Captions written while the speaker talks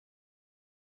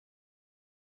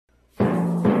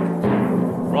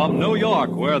From New York,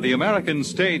 where the American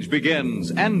stage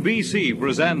begins, NBC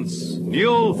presents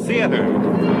New Theater.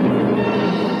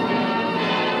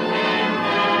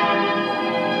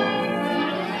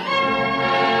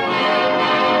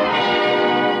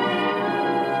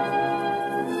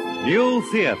 New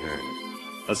Theater,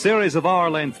 a series of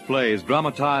hour-length plays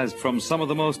dramatized from some of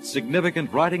the most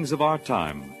significant writings of our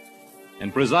time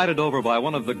and presided over by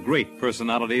one of the great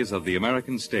personalities of the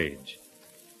American stage,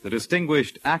 the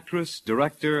distinguished actress,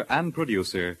 director, and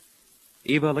producer,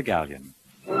 Eva Le Gallienne.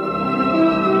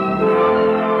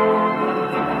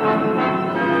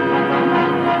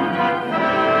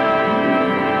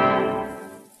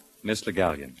 Miss Le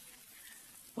Gallienne.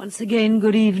 Once again,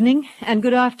 good evening and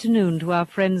good afternoon to our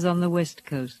friends on the West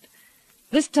Coast.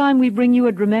 This time we bring you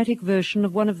a dramatic version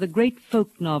of one of the great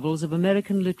folk novels of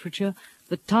American literature,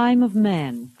 The Time of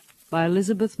Man, by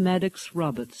Elizabeth Madox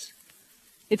Roberts.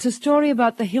 It's a story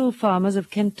about the hill farmers of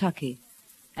Kentucky,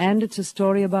 and it's a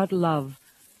story about love,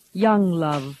 young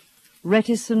love,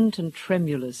 reticent and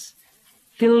tremulous,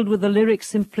 filled with the lyric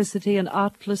simplicity and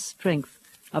artless strength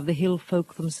of the hill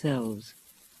folk themselves.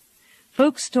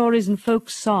 Folk stories and folk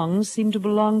songs seem to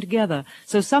belong together,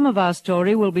 so some of our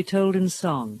story will be told in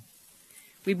song.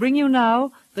 We bring you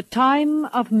now The Time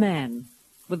of Man,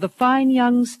 with the fine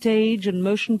young stage and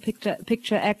motion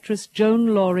picture actress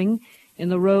Joan Loring in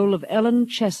the role of Ellen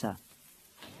Chesser.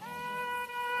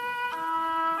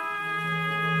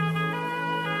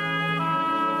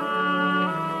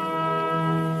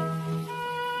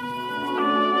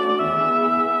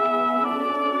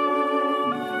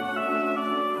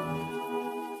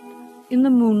 In the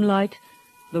moonlight,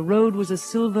 the road was a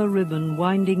silver ribbon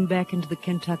winding back into the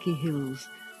Kentucky hills.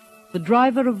 The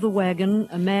driver of the wagon,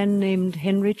 a man named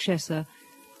Henry Chesser,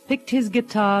 picked his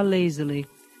guitar lazily,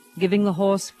 giving the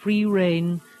horse free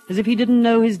rein, as if he didn't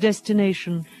know his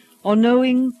destination, or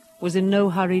knowing was in no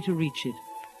hurry to reach it.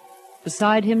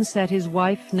 Beside him sat his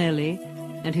wife, Nellie,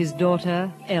 and his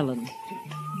daughter, Ellen.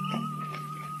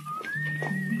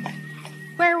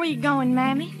 Where are we going,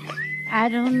 Mammy? I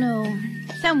don't know.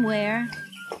 Somewhere.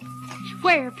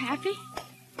 Where, Pappy?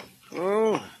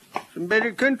 Oh, some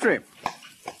better country.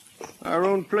 Our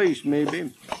own place,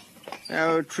 maybe.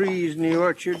 Our trees in the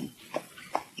orchard.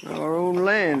 Our own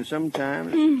land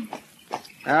sometimes.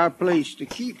 Our place to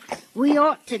keep. We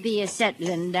ought to be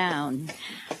a-settling down.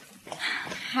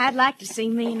 I'd like to see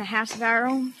me in a house of our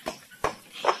own.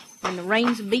 When the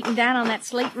rains are beating down on that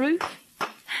slate roof.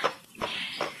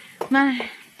 My,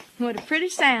 what a pretty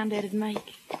sound that'd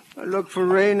make. I look for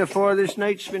rain before this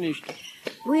night's finished.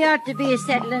 We ought to be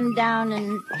a-settling down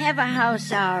and have a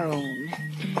house our own.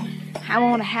 I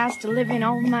want a house to live in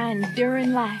all my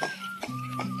enduring life.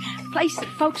 A place that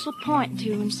folks will point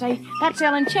to and say, that's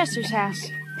Ellen Chesser's house.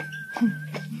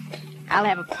 I'll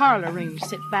have a parlor room to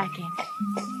sit back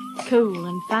in. Cool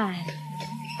and fine.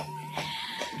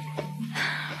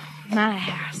 My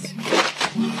house.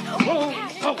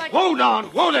 Hold on.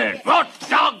 Whoa there. Rot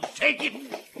dog, take it.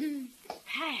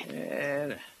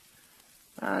 Well,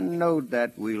 I knowed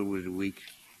that wheel was weak.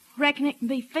 Reckon it can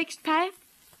be fixed, Pap?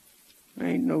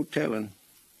 Ain't no telling.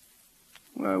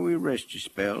 Well, we'll rest a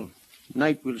spell.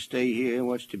 Night we'll stay here.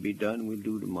 What's to be done, we'll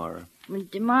do tomorrow. Well,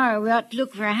 tomorrow we ought to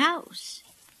look for a house.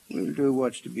 We'll do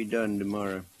what's to be done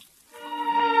tomorrow.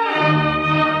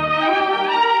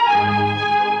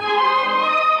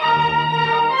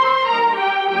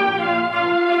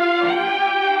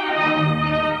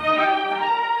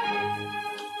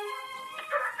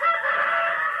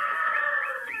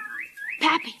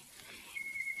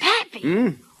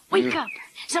 Pappy! Wake up.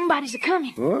 Somebody's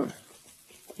a-coming. What?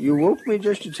 You woke me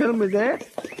just to tell me that?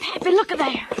 Pappy, look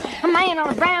there. A man on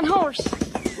a brown horse.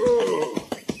 Oh.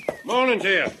 Morning to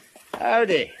you.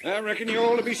 Howdy. I reckon you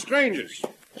all to be strangers.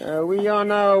 We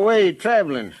on our way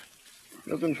traveling.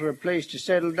 Looking for a place to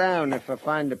settle down if I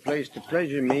find a place to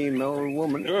pleasure me and my old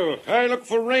woman. Oh, I look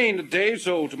for rain today,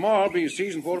 so tomorrow'll be a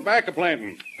season for tobacco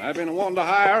planting. I've been wanting to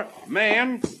hire a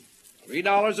man.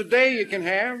 $3 a day you can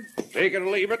have. Take it or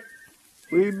leave it.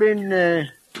 We've been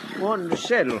wanting to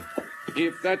settle.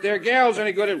 If that there gal's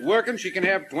any good at working, she can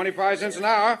have 25 cents an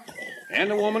hour. And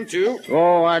the woman, too.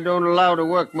 Oh, I don't allow to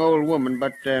work my old woman,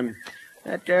 but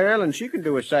that there Ellen, she can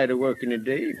do a sight of work in a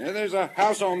day. There's a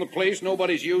house on the place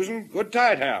nobody's using. Good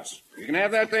tight house. You can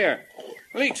have that there.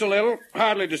 Leaks a little.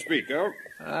 Hardly to speak of.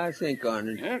 I think on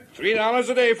it. Yeah, $3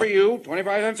 a day for you.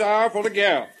 25 cents an hour for the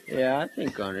gal. Yeah, I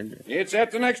think on it. It's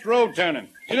at the next road turning.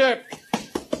 Get up.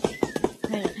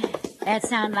 Well, that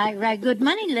sounds like right good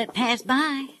money to let pass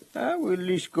by. We'll at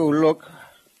least go look.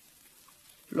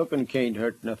 Looking can't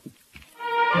hurt nothing.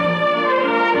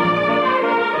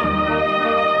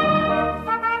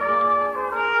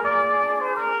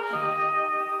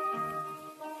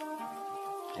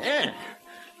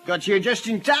 Got here just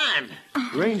in time.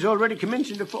 Rain's already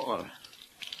commencing to fall.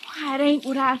 Why, it ain't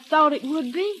what I thought it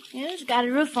would be. It's got a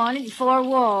roof on it and 4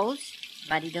 walls,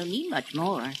 but it don't need much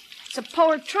more. It's a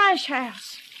poor trash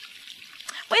house.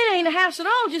 Well, it ain't a house at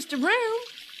all, just a room.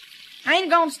 I ain't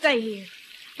gonna stay here.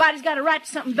 Body's got a right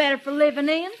to something better for living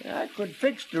in. I could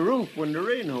fix the roof when the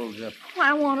rain holds up.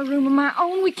 I want a room of my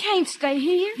own. We can't stay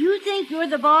here. You think you're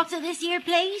the boss of this here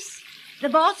place? The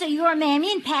boss of your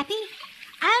mammy and pappy?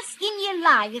 I'll skin you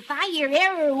alive if I hear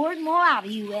ever a word more out of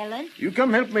you, Ellen. You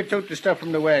come help me tote the stuff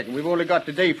from the wagon. We've only got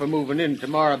the day for moving in.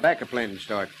 Tomorrow, back a planting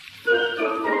start.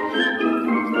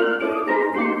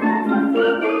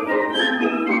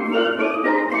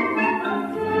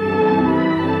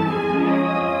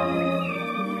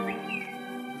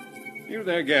 You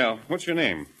there, gal. What's your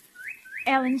name?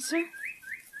 Ellen, sir.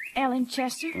 Ellen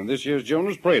Chester. And this here's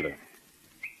Jonas Prather.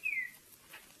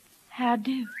 How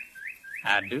do?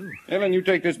 I do. Ellen, you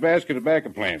take this basket of tobacco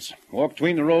plants. Walk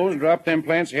between the rows and drop them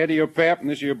plants ahead of your pap and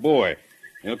this here boy.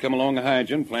 He'll come along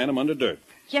behind you and plant them under dirt.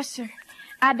 Yes, sir.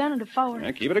 I done it before.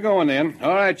 Now, keep it a-going, then.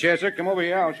 All right, Chester, come over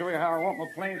here. I'll show you how I want my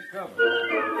plants covered.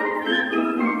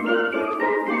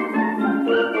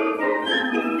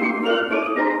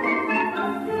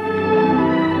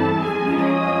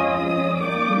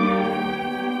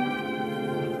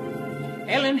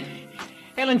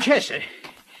 Ellen Chester.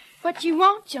 What you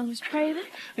want, Jonas Prather?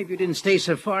 If you didn't stay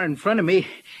so far in front of me,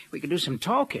 we could do some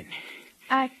talking.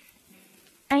 I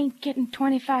ain't getting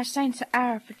 25 cents an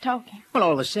hour for talking. Well,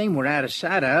 all the same, we're out of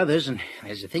sight of others, and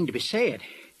there's a thing to be said.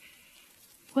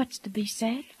 What's to be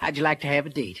said? How'd you like to have a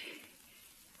date?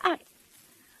 I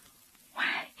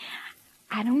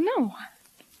don't know.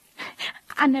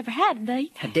 I never had a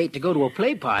date. A date to go to a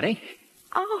play party?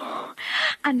 Oh,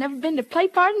 I've never been to a play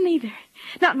party neither.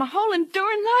 Not in my whole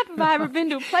enduring life have I ever been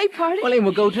to a play party. Well, then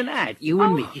we'll go tonight, you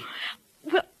and me.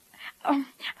 Well,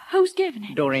 who's giving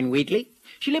it? Doreen Wheatley.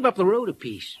 She live up the road a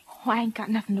piece. Oh, I ain't got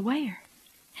nothing to wear.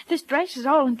 This dress is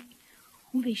all in...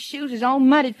 Oh, these shoes is all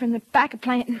muddied from the tobacco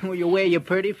planting. Well, you wear your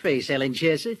purty face, Ellen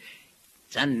Chester.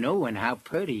 It's unknowing how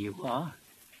purty you are.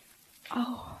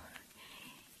 Oh,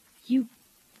 you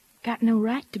got no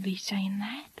right to be saying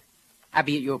that. I'll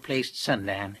be at your place at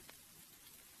sundown.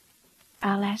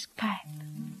 I'll ask Pat.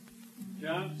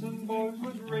 Johnson boys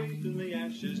was raised in the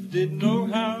ashes, didn't know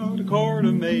how to court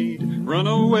a maid. Run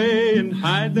away and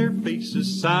hide their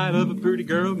faces. Sight of a pretty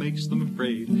girl makes them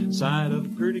afraid. Sight of a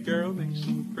pretty girl makes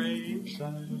them afraid. Sight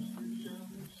of a pretty girl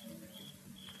makes them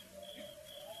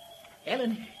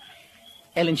afraid.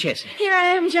 Ellen Chester. Here I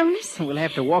am, Jonas. We'll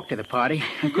have to walk to the party.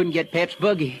 I couldn't get Pap's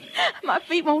buggy. My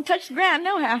feet won't touch the ground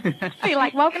nohow. I feel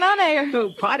like walking on air.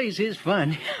 Oh, parties is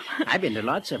fun. I've been to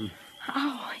lots of them.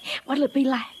 Oh, what'll it be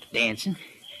like? Dancing.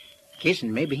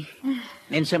 Kissing, maybe.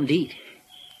 Then something to eat.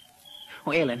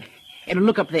 Oh, Ellen,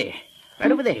 look up there.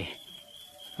 Right over there.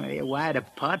 Well, they're wide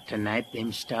apart tonight,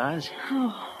 them stars.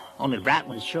 Oh. Only the bright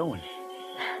one's showing.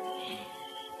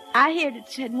 I heard it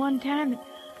said one time that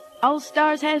all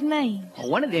stars has names. Well,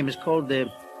 one of them is called the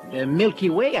Milky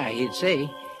Way, I heard say.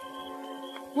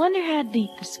 Wonder how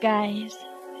deep the sky is.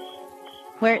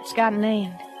 Where it's got an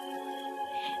end.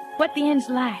 What the end's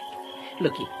like.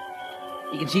 Looky.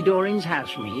 You can see Doreen's house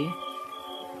from here.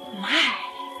 My,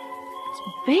 it's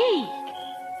big.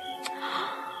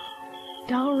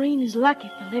 Doreen is lucky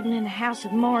for living in a house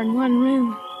with more than one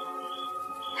room.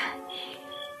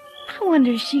 I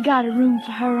wonder if she got a room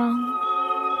for her own.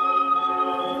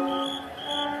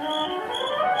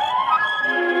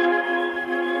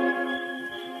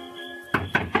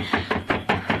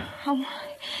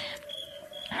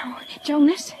 Oh,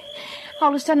 Jonas, all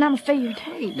of a sudden I'm afeard.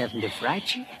 Ain't nothing to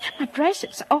fright you. My dress,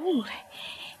 it's old.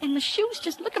 And my shoes,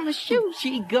 just look at my shoes.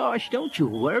 Gee, gosh, don't you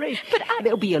worry. But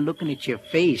They'll be a-looking at your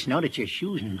face, not at your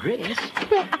shoes and dress.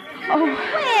 Well, Well,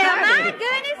 my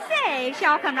goodness sakes,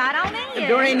 y'all come right on in here.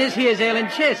 Doreen, this here's Ellen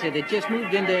Chester that just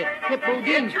moved into Hippo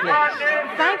Dean's place.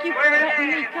 thank you for letting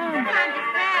me come. I'm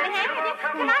just glad to have you.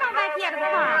 Come on back here to the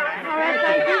parlor. All right,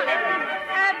 thank you.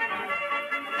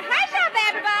 Hush up,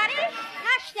 everybody.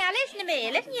 Hush, now listen to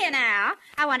me. Listen here now.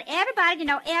 I want everybody to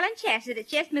know Ellen Chester that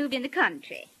just moved in the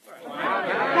country.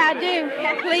 How do?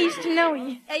 Pleased to know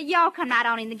you. Y'all come right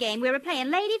on in the game. We were playing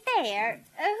Lady Fair.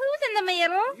 Who's in the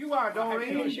middle? You are,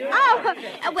 Doreen. Oh,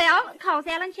 well, 'cause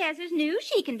Ellen Chester's new,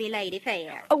 she can be Lady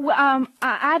Fair. Oh,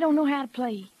 I don't know how to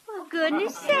play. Oh,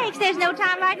 goodness sakes, there's no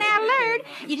time like now to learn.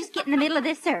 You just get in the middle of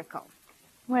this circle.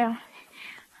 Well,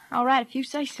 all right, if you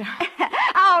say so.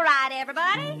 All right,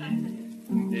 everybody.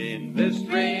 In this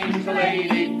dream's a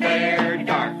lady fair,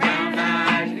 dark brown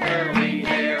eyes, curly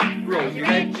hair, rosy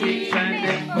red cheeks and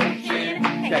dimpled chin.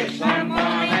 Take someone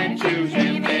and choose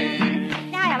him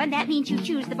in. Now, Ellen, that means you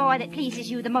choose the boy that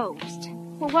pleases you the most?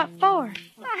 Well, what for?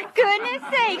 My goodness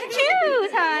sakes,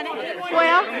 choose, honey.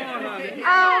 Well,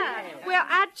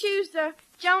 I'd choose the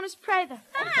Jonas Prather.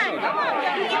 Come on, go on.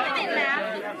 Get in the middle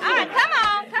now. All right,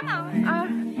 come on.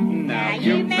 Now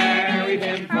you married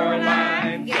him for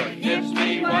life. Goodness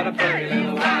me, what a pretty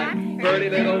little wife. Pretty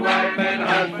little wife and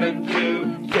husband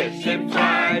too. Kiss him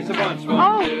twice, once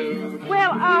won't do.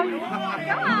 Well, Go on.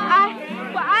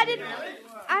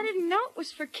 I didn't know it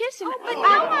was for kissing. Oh, but go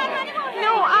on, honey.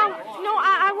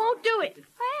 I won't do it.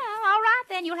 Well, all right,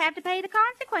 then you'll have to pay the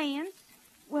consequence.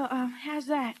 Well, how's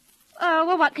that?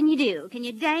 Well, what can you do? Can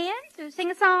you dance or sing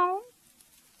a song?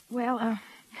 Well,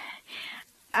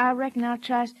 I reckon I'll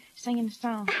try singing a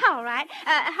song. All right.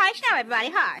 Hush now, everybody,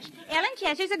 hush. Ellen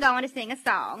Chester's going to sing a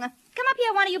song. Come up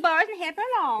here, one of you boys, and help her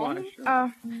along.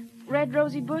 Red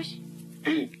Rosy Bush.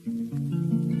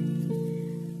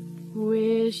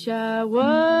 Wish I was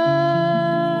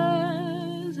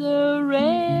a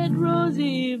red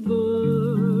rosy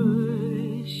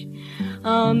bush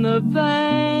on the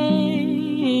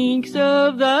banks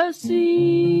of the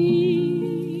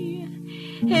sea.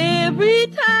 Every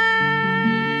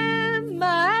time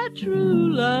my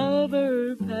true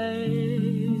lover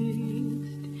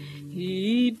passed,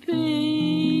 he'd pick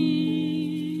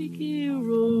a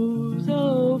rose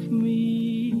off me.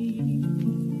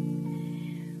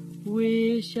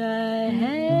 Wish I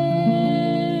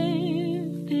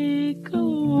had a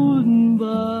golden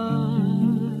box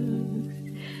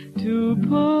to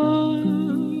put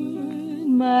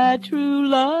my true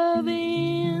love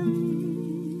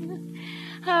in.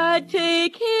 I'd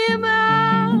take him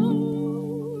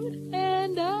out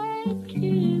and I'd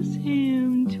kiss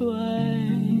him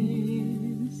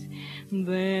twice.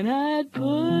 Then I'd put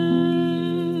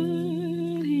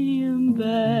him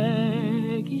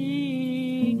back in.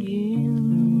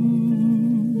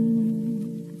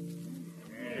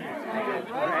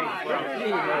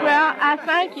 Well, I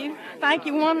thank you. Thank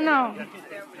you one and all.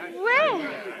 Well, all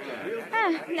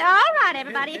right,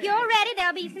 everybody. If you're ready,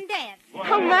 there'll be some dance.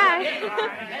 Oh, my.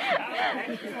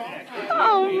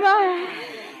 Oh, my.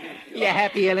 You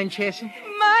happy, Ellen Chester?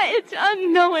 My, it's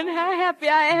unknowing how happy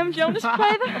I am, Jonas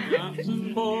Prather.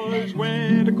 Johnson boys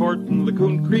went a-courtin', the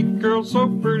Coon Creek girl so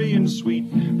pretty and sweet.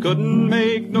 Couldn't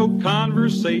make no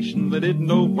conversation, they didn't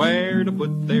know where to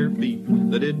put their feet.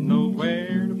 They didn't know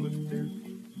where to put their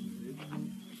feet.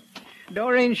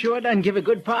 Doreen sure done give a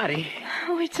good party.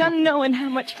 Oh, it's unknowing how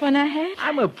much fun I had.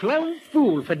 I'm a plumb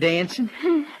fool for dancing.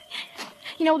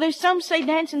 You know, there's some say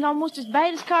dancing's almost as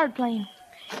bad as card playing.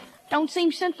 Don't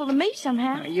seem sinful to me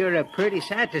somehow. You're a pretty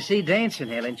sight to see dancing,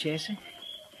 Ellen Chester.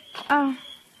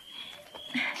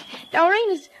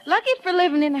 Doreen is lucky for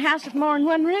living in a house with more than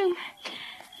one room.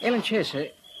 Ellen Chester,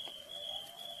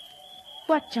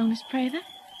 What, Jonas Prather?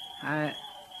 I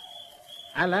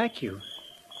like you,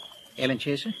 Ellen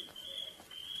Chester.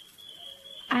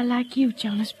 I like you,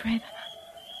 Jonas Prather.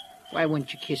 Why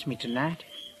won't you kiss me tonight?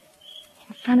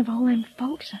 In front of all them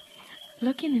folks,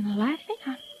 looking and laughing.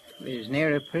 There's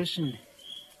ne'er a person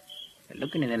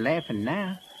looking and laughing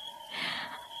now.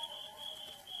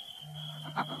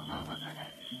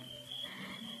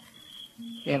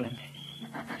 Ellen,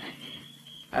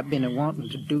 I've been a-wanting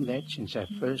to do that since I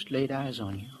first laid eyes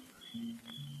on you.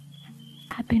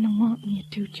 I've been a-wanting you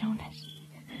to, Jonas.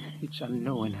 It's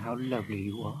unknowing how lovely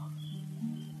you are.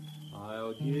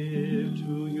 I'll give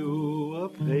to you a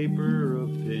paper of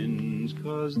pins,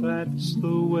 'cause that's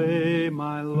the way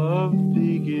my love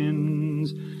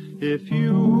begins. If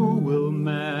you will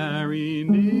marry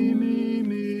me,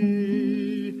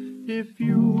 if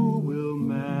you will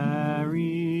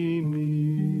marry me.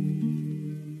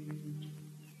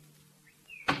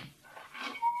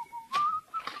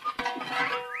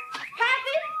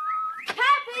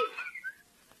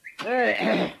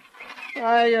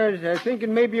 Hey, I was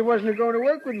thinking maybe you wasn't going to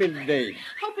work with me today.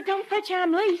 Hope it don't fetch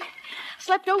I'm late.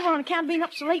 Slept over on account of being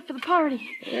up so late for the party.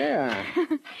 Yeah.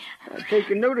 I take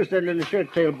a notice that little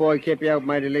shirt-tail boy kept you out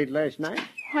mighty late last night.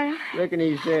 Well, Reckon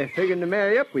he's figuring to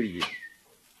marry up with you.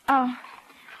 well,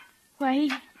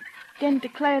 he didn't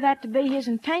declare that to be his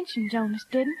intention, Jonas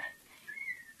didn't.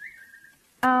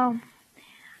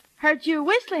 Heard you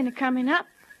whistling a coming up.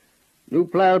 New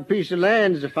plowed piece of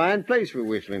land's a fine place for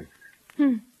whistling.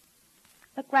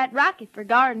 Look right rocky for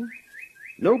garden.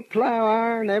 No plow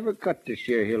iron ever cut this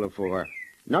here hill afore.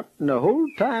 Not in the whole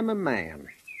time of man.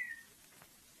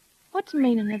 What's the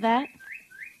meaning of that?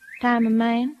 Time of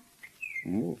man?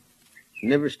 Oh,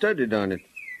 never studied on it.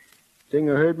 Thing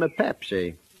I heard my pap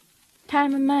say.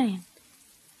 Time of man.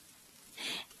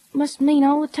 Must mean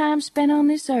all the time spent on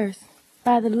this earth.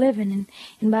 By the living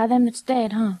and by them that's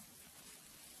dead, huh?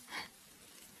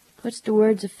 Puts the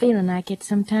words of feeling I get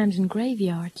sometimes in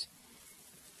graveyards.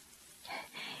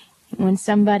 When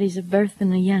somebody's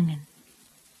a-birthing a young'un.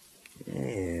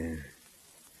 Yeah.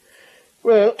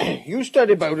 Well, you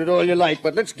study about it all you like,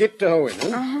 but let's get to hoeing, huh?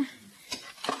 Uh-huh.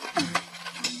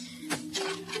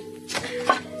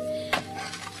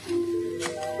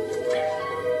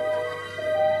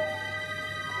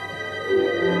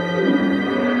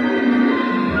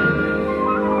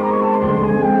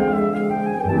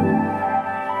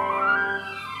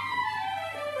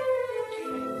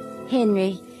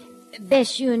 Henry,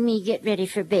 best you and me get ready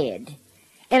for bed.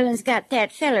 Ellen's got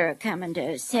that feller a-coming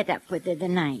to set up with her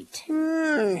tonight.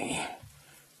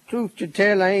 Truth to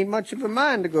tell, I ain't much of a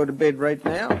mind to go to bed right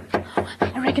now.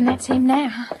 I reckon that's him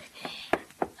now.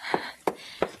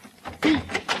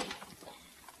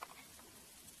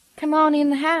 Come on in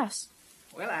the house.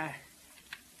 Well,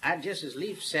 I'd just as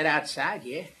lief sit outside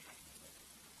here.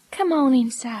 Come on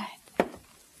inside.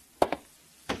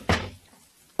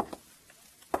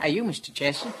 Are you Mr.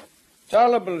 Chester?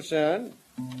 Tolerable, son.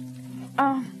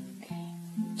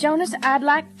 Jonas, I'd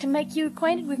like to make you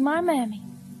acquainted with my mammy.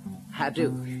 I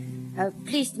do.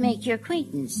 Pleased to make your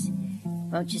acquaintance.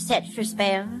 Won't you set for a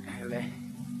spell? Well,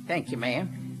 thank you,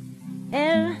 ma'am.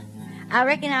 Well, I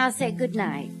reckon I'll say good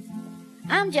night.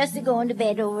 I'm just a-going to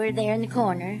bed over there in the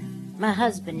corner. My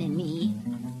husband and me.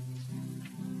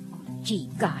 Gee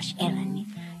gosh, Ellen,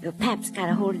 your pap's got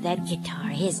a hold of that guitar,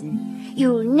 hasn't?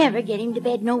 You'll never get him to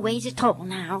bed no ways at all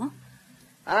now.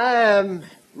 I,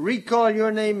 recall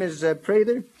your name is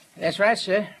Prather? That's right,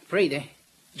 sir. Prather.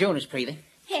 Jonas Prather.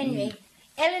 Henry,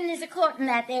 Ellen is a-courting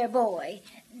that there boy.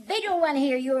 They don't want to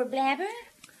hear your blabber.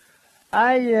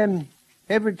 I,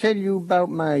 ever tell you about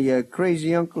my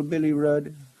crazy Uncle Billy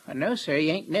Rudd? No, sir,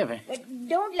 you ain't never. But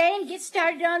don't let him get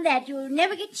started on that. You'll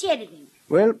never get shed at him.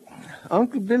 Well,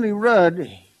 Uncle Billy Rudd,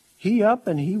 he up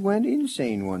and he went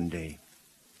insane one day.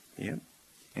 Yep.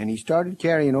 And he started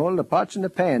carrying all the pots and the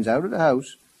pans out of the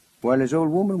house while his old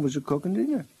woman was a-cooking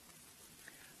dinner.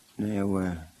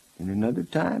 Now, in another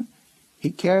time,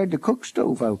 he carried the cook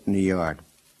stove out in the yard.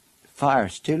 The fire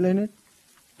still in it,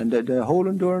 and the whole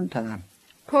enduring time.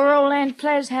 Poor old Aunt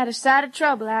Claire's had a sight of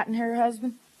trouble out in her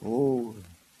husband. Oh,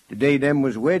 the day them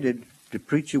was wedded, the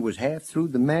preacher was half through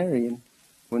the marrying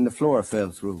when the floor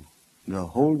fell through. The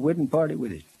whole wedding party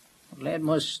with it. Well, that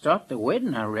must stop the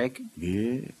wedding, I reckon.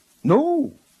 Yeah.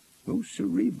 No,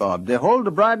 sirree, Bob. They hauled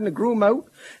the bride and the groom out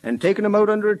and taken them out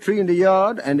under a tree in the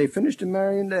yard, and they finished the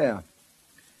marrying there.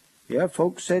 Yeah,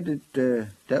 folks said that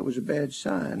that was a bad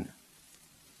sign.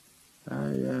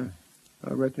 I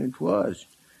reckon it was,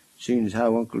 seeing as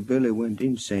how Uncle Billy went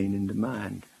insane in the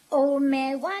mind. Oh,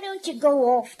 man, why don't you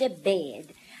go off to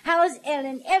bed? How's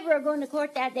Ellen ever going to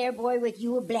court that there boy with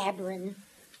you a-blabbering?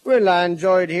 Well, I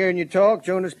enjoyed hearing you talk,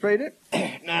 Jonas Prather.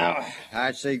 Now,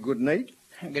 I say good night.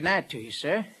 Good night to you,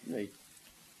 sir. Night.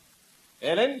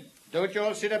 Ellen, don't you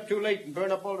all sit up too late and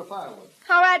burn up all the firewood.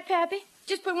 All right, Pappy.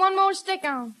 Just put one more stick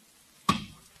on.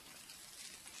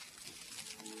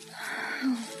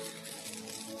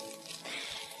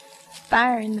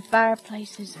 Fire in the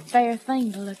fireplace is a fair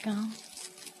thing to look on.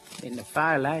 In the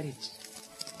firelight,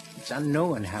 it's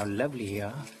unknown how lovely you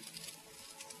are.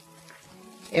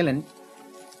 Ellen,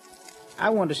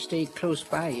 I want to stay close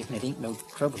by you if it ain't no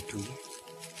trouble to you.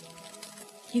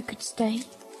 You could stay,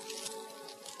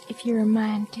 if you're a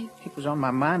mind to. It was on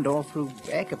my mind all through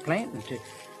back of planting to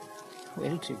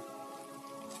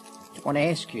want to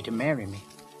ask you to marry me.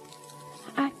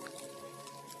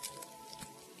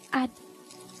 I'd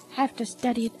have to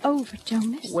study it over,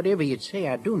 Jonas. Whatever you'd say,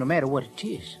 I'd do, no matter what it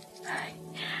is.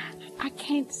 I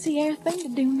can't see everything to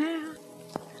do now.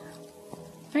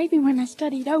 Maybe when I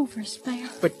study it over a spell.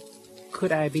 But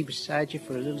could I be beside you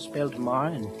for a little spell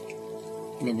tomorrow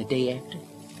and in the day after?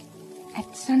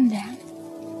 At sundown,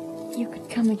 you could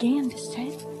come again to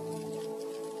stay.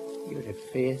 You're a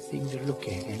fair thing to look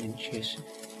at, Ellen Chester.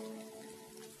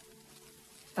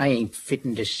 I ain't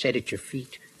fitting to sit at your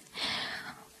feet.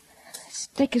 The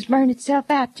stick has burned itself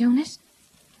out, Jonas.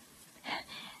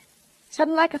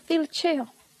 Sudden like I feel a chill.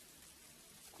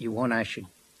 You want I should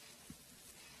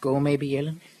go, maybe,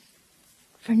 Ellen?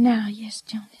 For now, yes,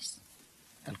 Jonas.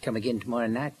 I'll come again tomorrow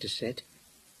night to sit.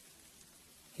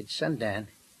 It's sundown.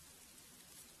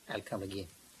 I'll come again.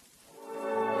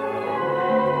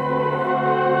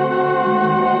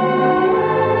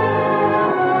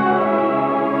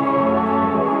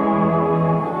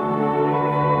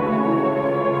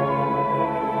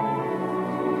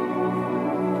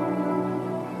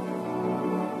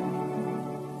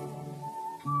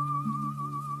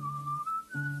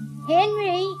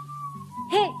 Henry!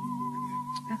 Hey!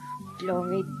 Oh,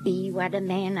 glory be, what a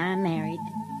man I married.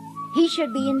 He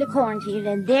should be in the cornfield,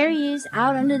 and there he is,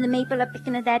 out under the maple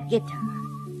a-picking at that guitar.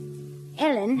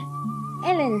 Ellen.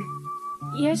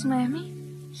 Yes, Mammy?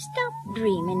 Stop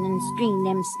dreaming and string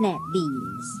them snap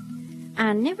beans.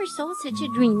 I never saw such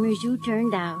a dreamer as you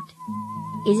turned out.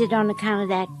 Is it on account of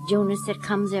that Jonas that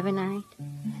comes every night?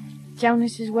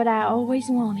 Jonas is what I always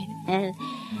wanted.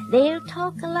 They'll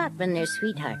talk a lot when they're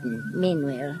sweethearting, men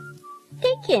will.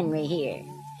 Take Henry here.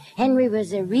 Henry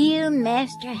was a real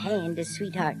master hand to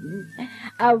sweethearting.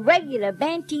 A regular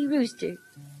Banty rooster.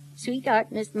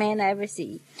 Sweetheartingest man I ever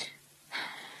see.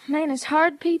 Man, it's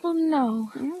hard people to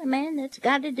know. Well, the man that's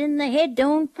got it in the head to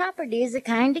own property is the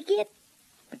kind to get.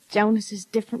 But Jonas is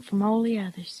different from all the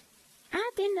others.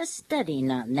 I've been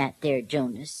a-studying on that there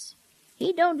Jonas.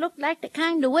 He don't look like the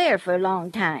kind to wear for a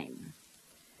long time.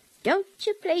 Don't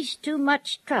you place too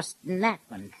much trust in that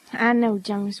one. I know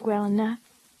Jonas well enough.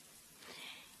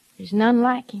 There's none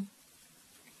like him.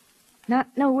 Not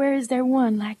nowhere is there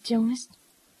one like Jonas.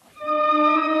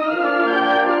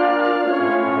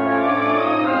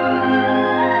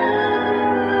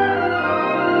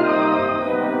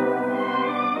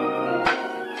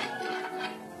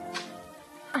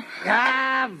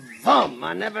 Vum!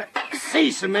 I never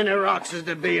see so many rocks as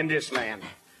there be in this land.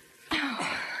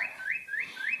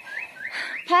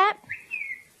 Pat,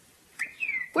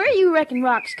 where you reckon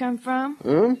rocks come from?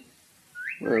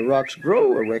 Well, rocks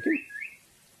grow, I reckon.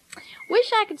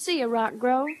 Wish I could see a rock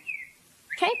grow.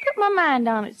 Can't put my mind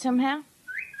on it somehow.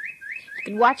 You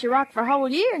could watch a rock for a whole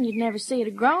year and you'd never see it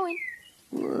a-growing.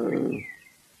 Well,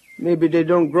 maybe they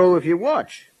don't grow if you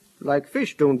watch. Like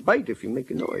fish don't bite if you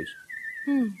make a noise.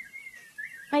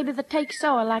 Maybe they take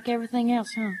soil like everything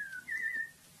else, huh?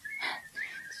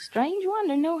 It's a strange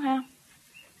wonder, nohow.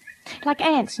 Like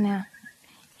ants now.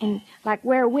 And like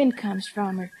where wind comes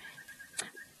from, or...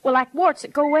 Well, like warts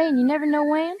that go away and you never know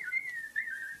when.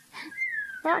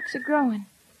 Rocks are growing.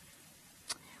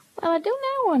 Well, I do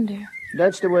now wonder.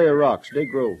 That's the way of rocks. They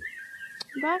grow.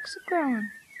 Rocks are growing.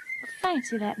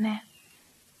 Fancy that now.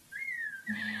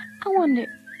 I wonder,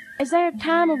 is there a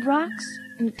time of rocks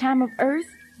and a time of earth?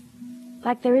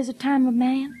 Like there is a time of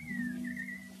man?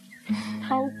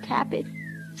 Oh, Pappy.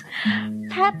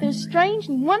 Pap, there's strange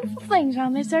and wonderful things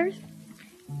on this earth.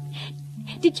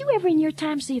 Did you ever in your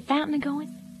time see a fountain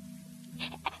a-going?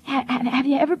 Have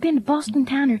you ever been to Boston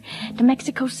town or to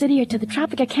Mexico City or to the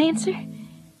Tropic of Cancer?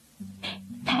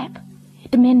 Pap,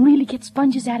 do men really get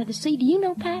sponges out of the sea? Do you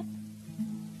know, Pap?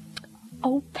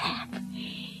 Oh, Pap,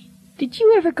 did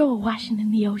you ever go washing in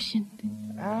the ocean?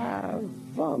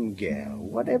 Vum, gal,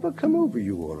 whatever come over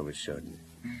you all of a sudden?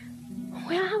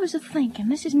 Well, I was a-thinking,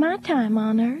 this is my time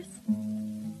on Earth.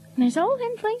 And there's all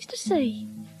them things to see.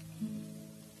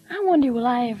 I wonder, will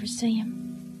I ever see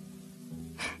 'em?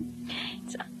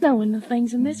 It's unknowing the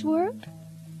things in this world.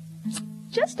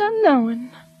 Just unknowing.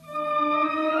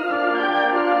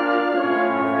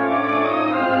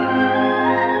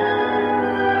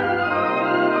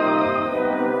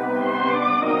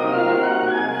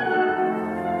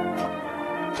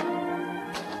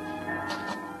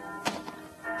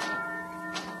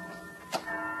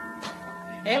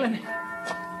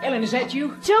 Ellen, is that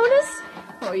you? Jonas?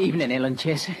 Oh, evening, Ellen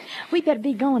Chester. We better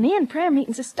be going in. Prayer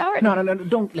meetings are starting. No,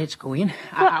 don't let's go in.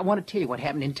 I want to tell you what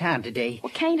happened in town today.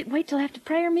 Well, can't it wait till after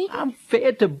prayer meeting? I'm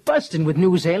fair to busting with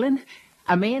news, Ellen.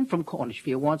 A man from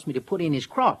Cornishfield wants me to put in his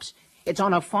crops. It's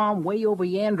on a farm way over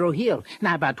Yandro Hill,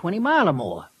 now about 20 mile or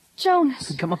more. Jonas.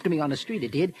 He come up to me on the street,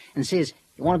 it did, and says,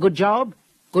 "You want a good job?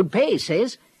 Good pay,"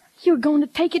 says. You're going to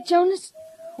take it, Jonas?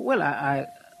 Well, I...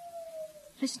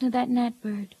 Listen to that night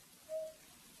bird.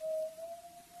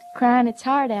 Crying its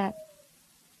heart out.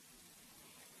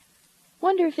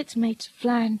 Wonder if its mates are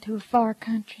flying to a far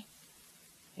country.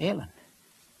 Ellen,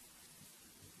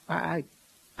 I'd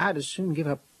as soon give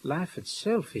up life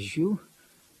itself as you,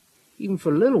 even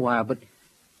for a little while, but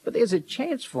there's a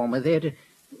chance for me there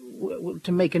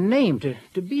to make a name,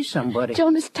 to be somebody.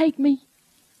 Jonas, take me.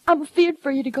 I'm afeard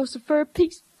for you to go so far a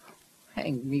piece.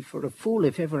 Hang me for a fool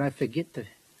if ever I forget the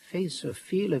face or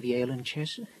feel of you, Ellen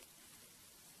Chester.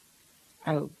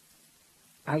 I'll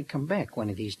come back one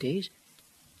of these days.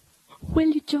 Will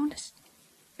you, Jonas?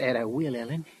 That I will,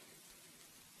 Ellen.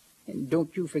 And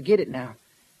don't you forget it now.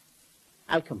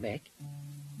 I'll come back.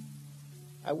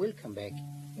 I will come back,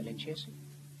 Ellen Chester.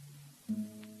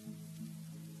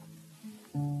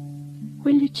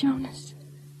 Will you, Jonas?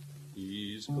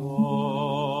 He's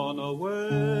gone away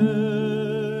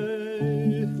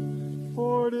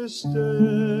for to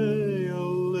stay a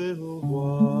little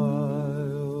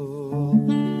while,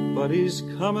 but he's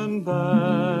coming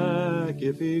back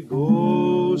if he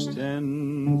goes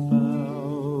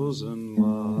 10,000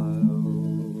 miles.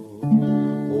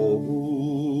 Oh,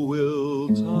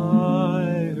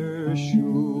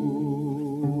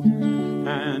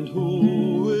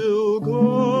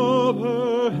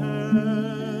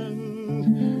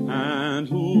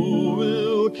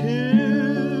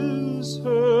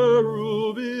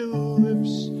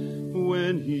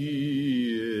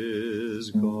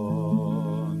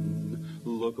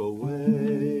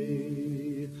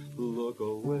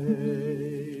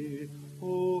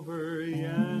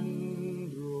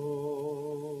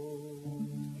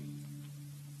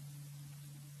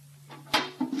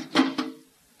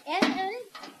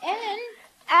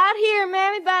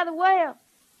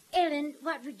 Ellen,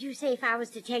 what would you say if I was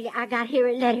to tell you I got here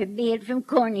a letter mailed from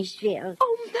Cornishville?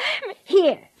 Oh, Mammy.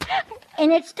 Here.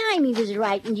 And it's time he was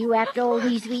writing you after all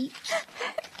these weeks.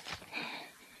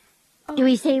 Oh. Do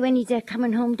he say when he's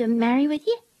coming home to marry with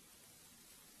you?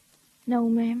 No,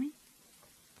 Mammy.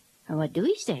 Or what do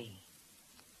he say?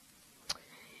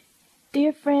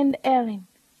 Dear friend Ellen,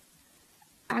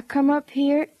 I come up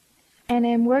here and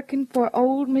am working for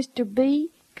old Mr.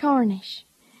 B. Cornish.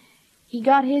 He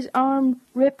got his arm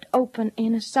ripped open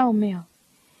in a sawmill.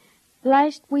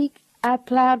 Last week I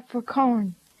plowed for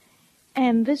corn,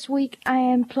 and this week I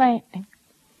am planting.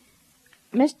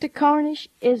 Mr. Cornish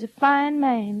is a fine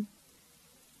man,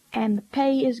 and the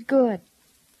pay is good.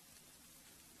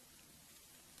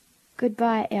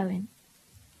 Goodbye, Ellen.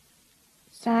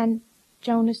 Signed,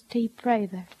 Jonas T.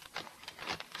 Prather.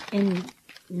 And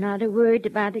not a word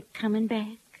about it coming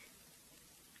back?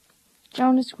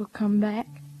 Jonas will come back.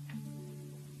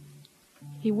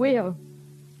 He will.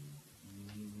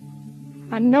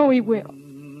 I know he will.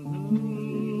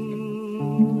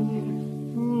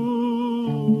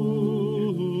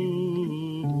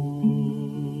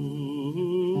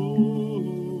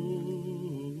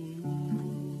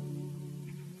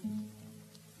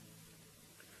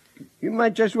 You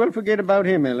might just well forget about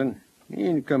him, Ellen. He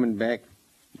ain't coming back.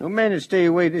 No man would stay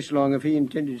away this long if he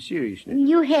intended seriousness.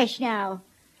 You hush now.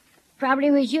 Probably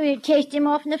was you that chased him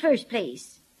off in the first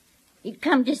place. He'd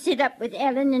come to sit up with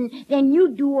Ellen, and then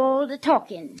you'd do all the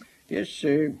talking. Yes,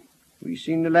 sir. We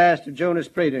seen the last of Jonas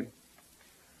Prater.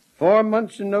 4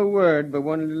 months and no word but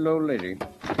one little old lady.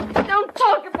 Don't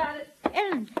talk about it.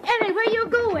 Ellen, where you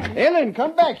going? Ellen,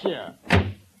 come back here.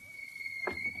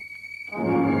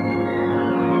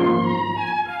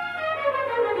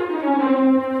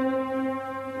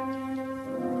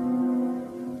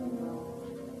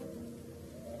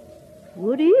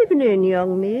 Good evening,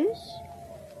 young miss.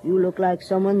 You look like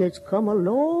someone that's come a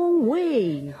long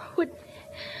way.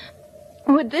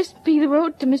 Would this be the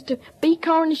road to Mr. B.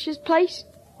 Cornish's place?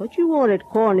 What you want at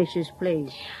Cornish's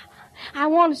place? I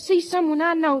want to see someone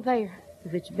I know there.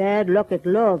 If it's bad luck at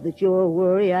love that you're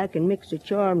worry, I can mix a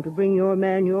charm to bring your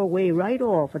man your way right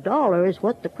off. $1 is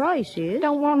what the price is.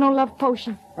 Don't want no love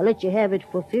potion. I'll let you have it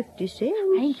for 50 cents.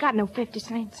 I ain't got no 50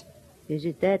 cents. Is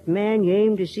it that man you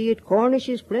aim to see at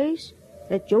Cornish's place?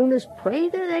 That Jonas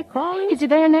Prather, they call him? Is he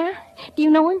there now? Do you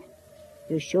know him?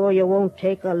 You sure you won't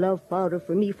take a love powder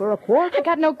from me for a quarter? I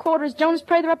got no quarters. Jonas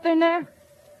Prather up there now?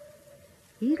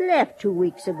 He left 2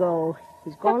 weeks ago.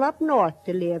 He's gone up north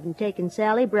to live and taken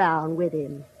Sally Brown with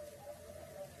him.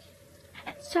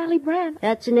 Sally Brown?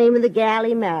 That's the name of the gal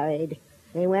he married.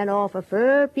 They went off a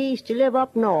fur piece to live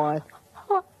up north.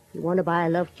 What? You want to buy a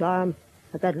love charm?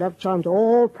 I got love charms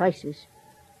all prices.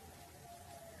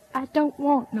 I don't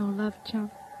want no love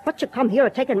charm. What you come here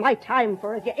taking my time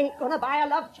for if you ain't gonna buy a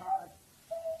love charm?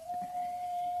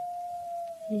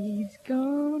 He's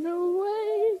gone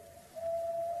away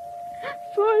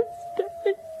for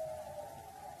stay.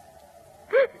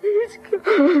 He's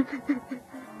gone.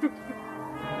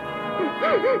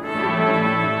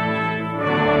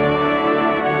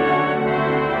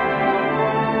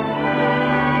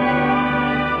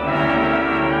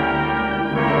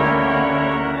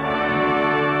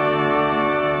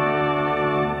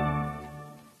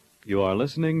 You are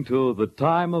listening to The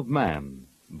Time of Man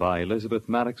by Elizabeth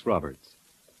Madox Roberts.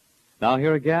 Now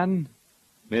here again,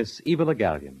 Miss Eva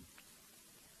Gallion.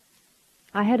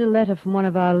 I had a letter from one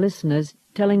of our listeners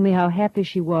telling me how happy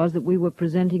she was that we were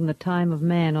presenting The Time of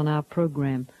Man on our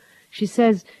program. She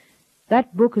says,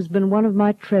 "That book has been one of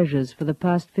my treasures for the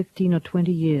past 15 or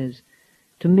 20 years.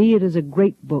 To me it is a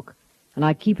great book, and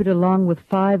I keep it along with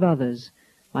 5 others,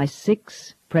 my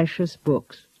 6 precious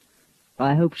books."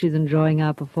 I hope she's enjoying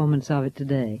our performance of it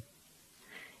today.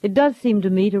 It does seem to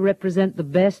me to represent the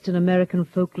best in American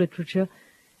folk literature,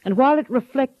 and while it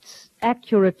reflects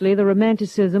accurately the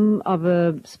romanticism of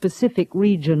a specific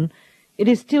region, it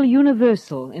is still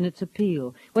universal in its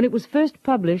appeal. When it was first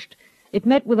published, it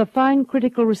met with a fine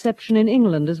critical reception in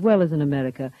England as well as in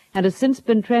America, and has since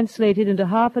been translated into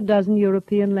 6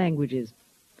 European languages.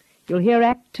 You'll hear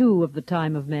Act 2 of The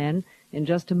Time of Man in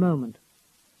just a moment.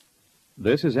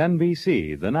 This is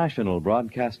NBC, the national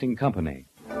broadcasting company.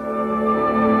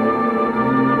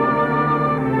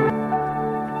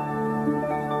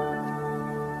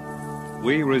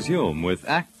 We resume with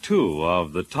Act 2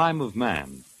 of The Time of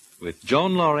Man, with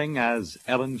Joan Loring as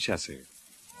Ellen Chesser.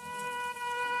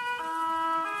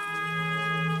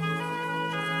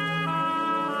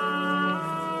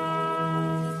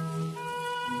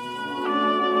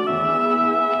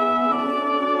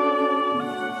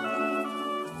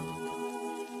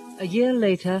 A year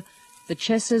later, the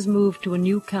Chessers moved to a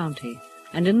new county,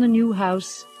 and in the new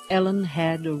house Ellen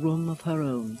had a room of her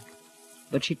own.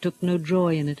 But she took no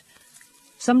joy in it.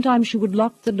 Sometimes she would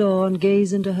lock the door and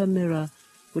gaze into her mirror,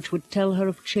 which would tell her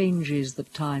of changes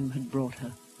that time had brought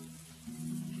her.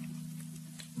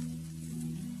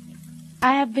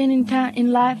 I have been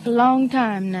in life a long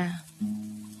time now.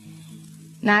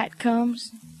 Night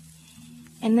comes,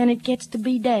 and then it gets to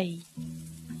be day,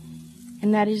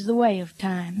 and that is the way of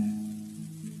time.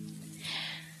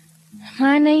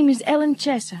 My name is Ellen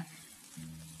Chester,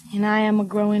 and I am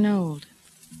a-growing old.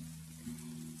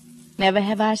 Never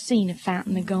have I seen a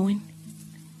fountain a-going,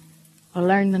 or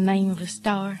learned the name of a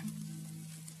star,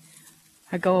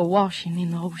 or go a-washing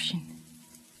in the ocean.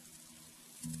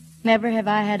 Never have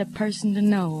I had a person to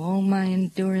know all my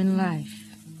enduring life.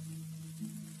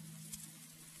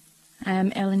 I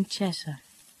am Ellen Chester.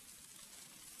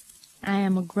 I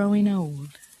am a-growing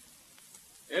old.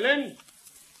 Ellen?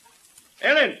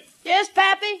 Ellen! Yes,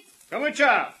 Pappy? Come here,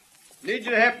 child. Need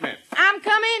you to help me. I'm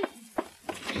coming.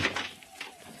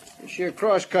 This here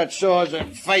crosscut saw's a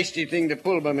feisty thing to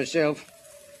pull by myself.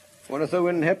 Want to throw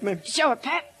in and help me? Sure,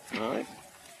 Pap. All right.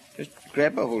 Just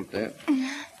grab a hold there.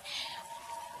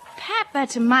 Pap,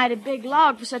 that's a mighty big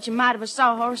log for such a mite of a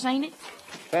sawhorse, ain't it?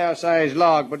 Fair-sized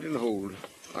log, but it'll hold.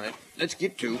 All right, let's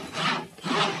get to.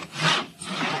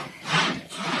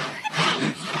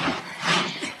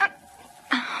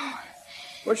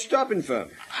 What's stopping for?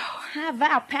 I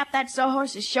vow, Pap, that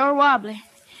sawhorse is sure wobbly.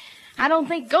 I don't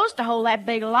think goes to hold that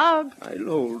big a log. I'll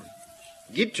hold.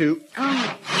 Get to.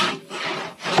 Watch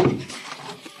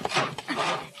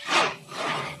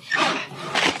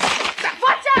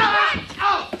out!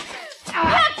 Ow!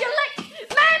 Pap, you lick!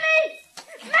 Mammy!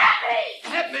 Mammy!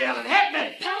 Help me, Ellen, help me!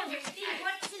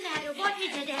 What's the matter? What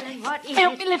is it, Ellen? What is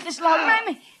Help it? me lift this log,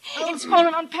 Mammy. It's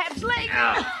falling on Pap's leg.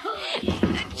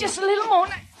 Just a little more.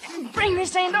 Now, bring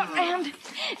this end up round.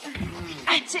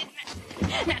 That's it.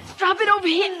 Now, drop it over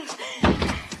here.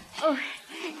 Oh,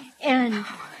 Ellen,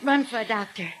 run for a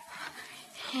doctor.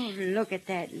 Oh, look at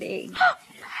that leg.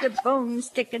 The bone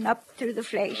sticking up through the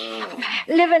flesh.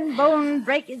 Living bone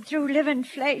breaking through living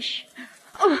flesh.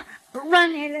 Oh,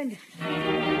 run, Ellen.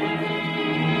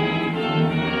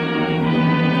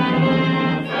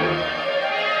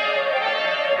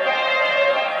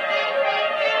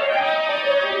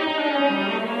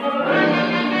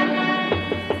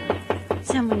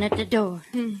 Someone at the door.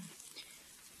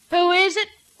 Who is it?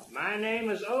 My name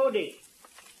is Odie.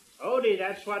 Odie,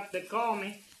 that's what they call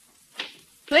me.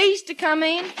 Pleased to come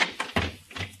in.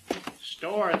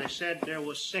 Store, they said there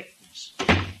was sickness.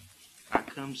 I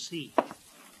come see.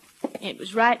 It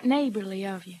was right neighborly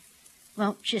of you.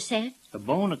 Won't you say? The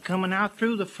bone coming out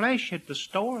through the flesh at the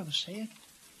store, they said.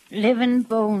 Living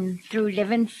bone through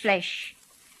living flesh.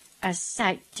 A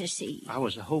sight to see. I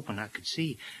was hoping I could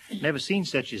see. Never seen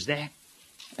such as that.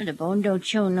 Well, the bone don't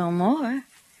show no more.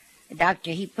 The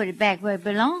doctor, he put it back where it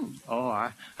belonged.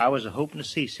 Oh, I was hoping to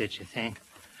see such a thing.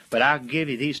 But I'll give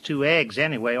you these 2 eggs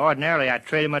anyway. Ordinarily, I'd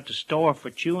trade 'em at the store for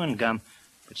chewing gum.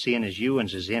 But seeing as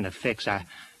Ewins is in a fix, I'd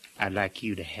like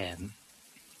you to have 'em.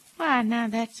 Why, now,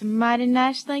 that's a mighty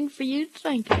nice thing for you to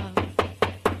think of.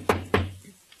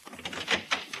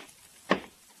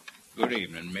 Good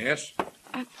evening, miss.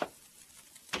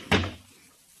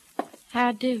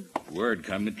 How do? Word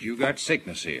come that you got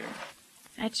sickness here.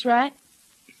 That's right.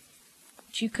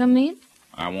 Did you come in?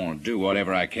 I want to do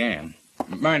whatever I can.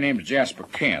 My name's Jasper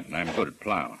Kent, and I'm good at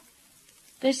plowing.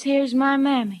 This here's my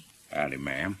mammy. Howdy,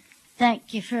 ma'am.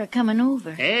 Thank you for coming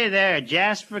over. Hey there,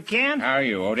 Jasper Kent. How are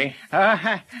you, Odie?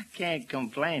 Can't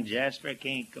complain, Jasper.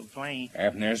 Can't complain.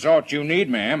 If there's aught you need,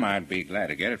 ma'am, I'd be glad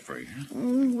to get it for you.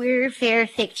 We're fair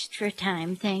fixed for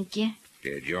time, thank you.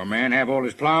 Did your man have all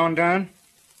his plowing done?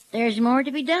 There's more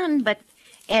to be done, but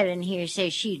Ellen here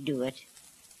says she'd do it.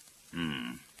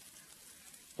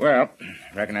 Well,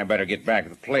 reckon I better get back to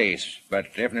the place.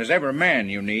 But if there's ever a man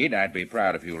you need, I'd be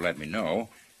proud if you'll let me know.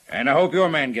 And I hope your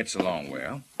man gets along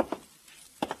well.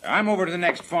 I'm over to the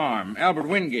next farm. Albert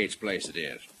Wingate's place it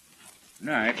is.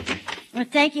 Night. Well,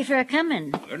 thank you for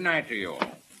coming. Good night to you all.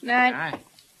 Night.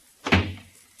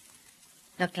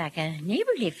 Look like a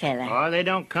neighborly fella. Oh, they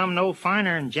don't come no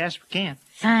finer than Jasper Kent.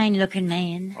 Fine-looking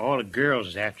man. All the girls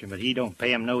is after him, but he don't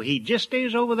pay 'em no heed. Just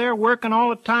stays over there working all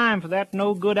the time for that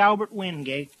no-good Albert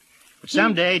Wingate. But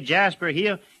someday, Jasper,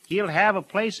 he'll have a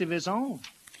place of his own.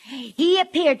 He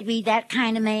appeared to be that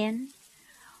kind of man.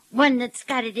 One that's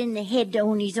got it in the head to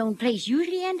own his own place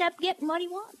usually end up getting what he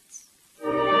wants.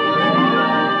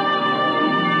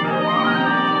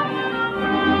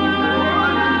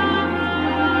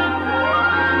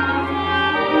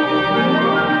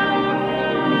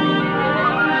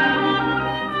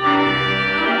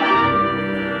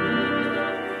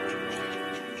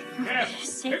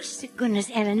 sakes to goodness,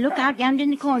 Ellen, look out down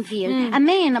in the cornfield. A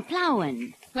man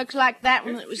a-plowing. Looks like that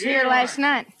one that was here last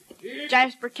night.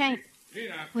 Jasper Kent.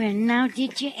 Well, now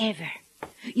did you ever?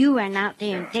 You run out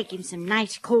there and take him some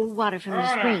nice cold water from the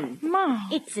spring. Mom.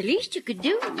 It's the least you could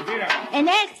do. And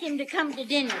ask him to come to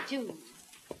dinner, too.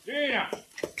 Tina!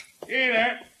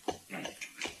 Tina!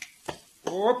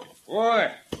 Whoop,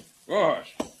 boy. Boys.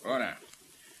 Go now.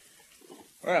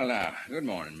 Well, now, good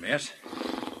morning, miss.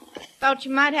 Thought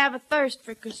you might have a thirst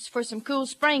for some cool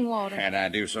spring water. And I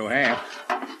do so have.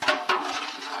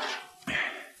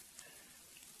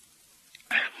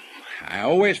 I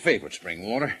always favored spring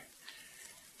water.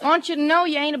 Want you to know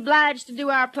you ain't obliged to do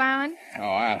our plowing.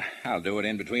 Oh, I'll do it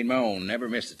in between my own. Never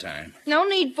miss a time. No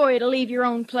need for you to leave your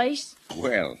own place.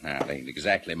 Well, now, it ain't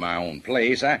exactly my own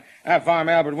place. I farm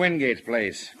Albert Wingate's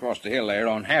place across the hill there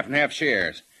on half-and-half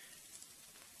shares.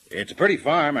 It's a pretty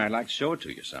farm. I'd like to show it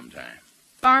to you sometime.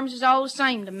 Farms is all the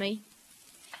same to me.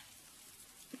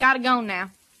 Gotta go now.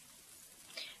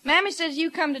 Mammy says you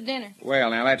come to dinner.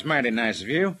 Well, now, that's mighty nice of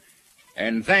you.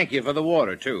 And thank you for the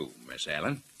water, too, Miss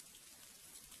Ellen.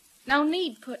 No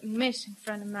need putting Miss in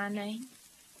front of my name.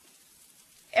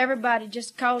 Everybody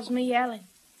just calls me Ellen.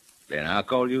 Then I'll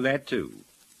call you that, too,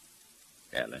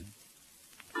 Ellen.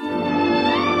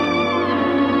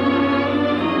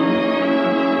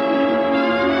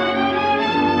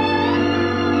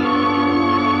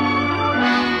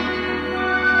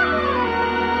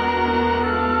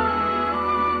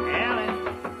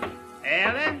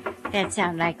 Ellen? That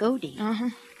sound like Odie. Uh-huh.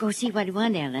 Go see what he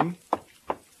want, Ellen.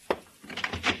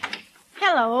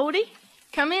 Hello, Odie.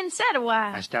 Come in and sit a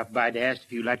while. I stopped by to ask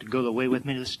if you'd like to go the way with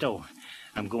me to the store.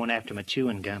 I'm going after my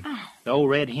chewing gum. The old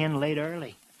red hen laid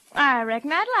early. I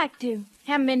reckon I'd like to.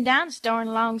 Haven't been down the store in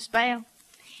a long spell.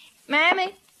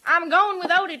 Mammy, I'm going with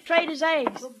Odie to trade his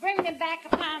eggs. Well, bring me back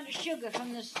a pound of sugar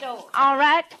from the store. All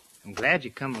right. I'm glad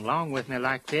you come along with me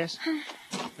like this.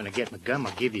 When I get my gum,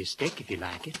 I'll give you a stick if you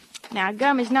like it. Now,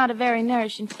 gum is not a very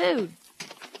nourishing food.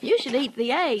 You should eat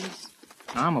the eggs.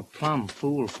 I'm a plumb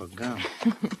fool for gum.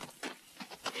 When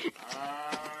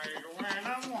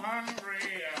I'm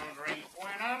hungry, I'll drink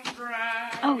when I'm dry.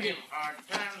 Odie. If hard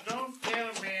times don't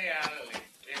kill me, I'll live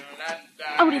till I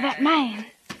die. Odie, that man.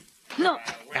 Look,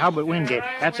 Albert Wingate.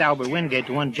 That's Albert Wingate,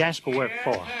 the one Jasper worked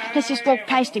for. let's just walk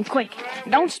past him quick.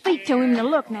 Don't speak to him to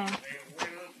look now.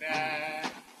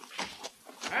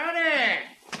 Howdy!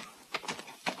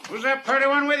 Who's that pretty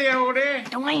one with you, Odie?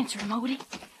 Don't answer him, Odie.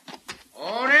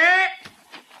 Odie!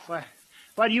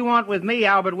 What do you want with me,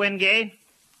 Albert Wingate?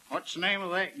 What's the name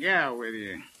of that gal with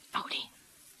you? Odie.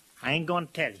 I ain't going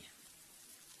to tell you.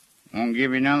 Won't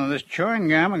give you none of this chewing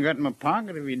gum I got in my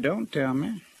pocket if you don't tell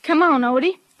me. Come on,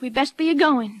 Odie. We best be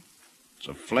a-going. It's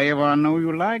a flavor I know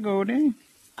you like, Odie.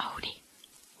 Odie.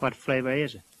 What flavor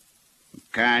is it? The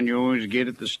kind you always get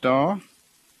at the store.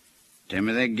 Tell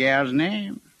me that gal's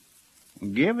name. I'll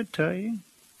give it to you.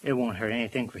 It won't hurt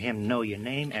anything for him to know your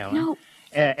name, Ellen. No.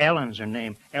 Ellen's her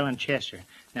name, Ellen Chester.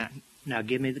 Now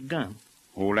give me the gum.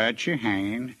 Hold out your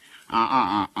hand.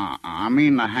 I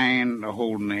mean the hand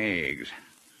holding the eggs.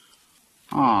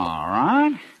 All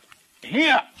right.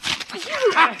 Here.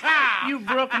 You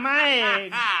broke my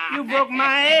eggs. You broke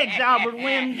my eggs, Albert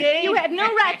Wingate. You had no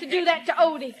right to do that to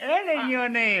Odie. Ellen, your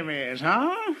name is,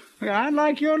 huh? Well, I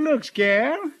like your looks,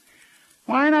 gal.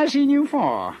 Why ain't I seen you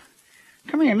for?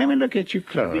 Come here, let me look at your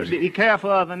clothes. Be careful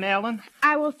of him, Ellen.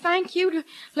 I will thank you to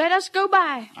let us go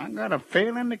by. I got a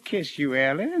feeling to kiss you,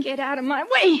 Ellen. Get out of my way.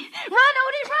 Run,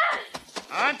 Odie, run!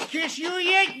 I'll kiss you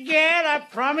yet, gal. I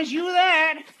promise you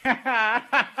that.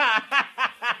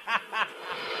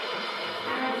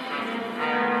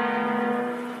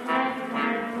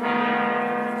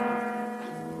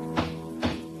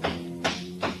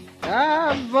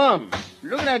 Vum.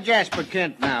 Look at that Jasper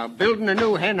Kent now, building a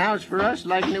new hen house for us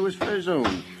like it was for his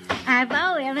own. I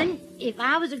vow, Ellen, if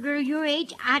I was a girl your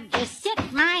age, I'd just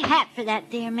set my hat for that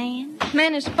there man.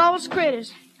 Men is false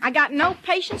critters. I got no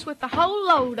patience with the whole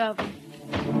load of them.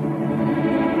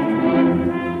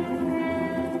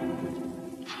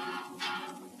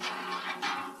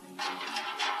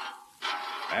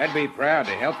 I'd be proud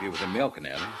to help you with the milking,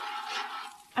 Ellen.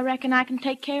 I reckon I can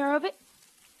take care of it.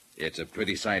 It's a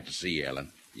pretty sight to see,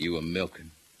 Ellen. You a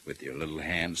milking with your little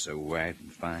hands so white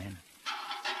and fine.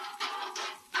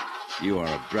 You are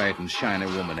a bright and shiny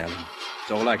woman, Ellen.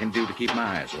 It's all I can do to keep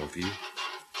my eyes off you.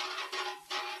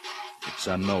 It's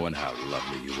unknowing how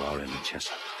lovely you are, Ellen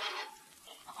Chester.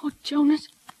 Oh, Jonas.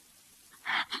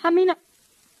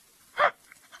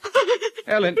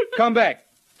 Ellen, come back.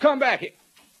 Come back here.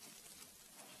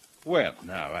 Well,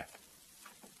 now,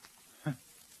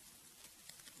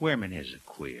 Women is a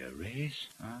queer race.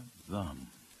 Them.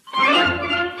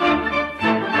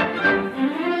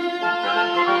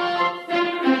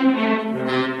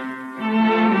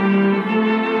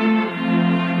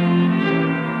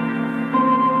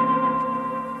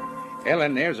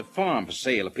 Ellen, there's a farm for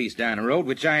sale a piece down the road,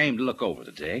 which I aim to look over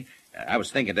today. I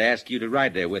was thinking to ask you to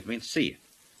ride there with me and see it.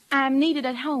 I'm needed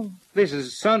at home. This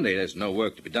is Sunday. There's no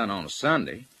work to be done on a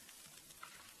Sunday.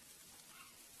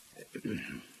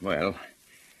 Well,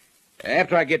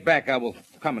 after I get back, I will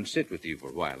come and sit with you for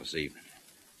a while this evening.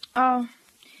 Oh,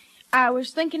 I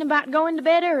was thinking about going to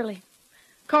bed early.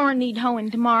 Corn need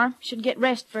hoeing tomorrow. Should get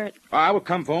rest for it. I will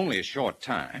come for only a short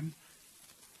time.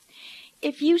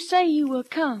 If you say you will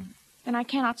come, then I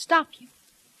cannot stop you.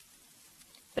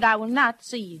 But I will not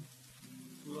see you.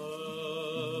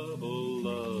 Love,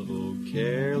 oh,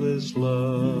 careless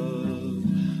love.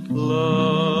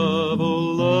 Love,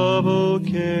 oh,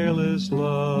 careless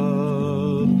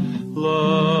love.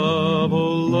 Love,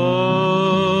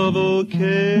 oh,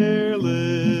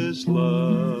 careless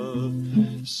love.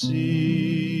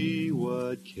 See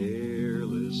what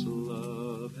careless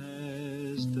love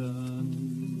has done.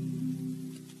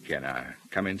 Can I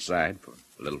come inside for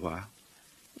a little while?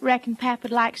 Reckon Pap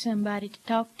would like somebody to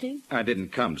talk to. I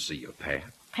didn't come to see your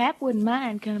Pap. Pap wouldn't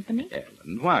mind company.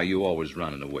 Ellen, why are you always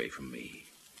running away from me?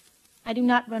 I do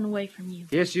not run away from you.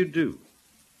 Yes, you do.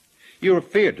 You're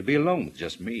afeard to be alone with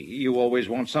just me. You always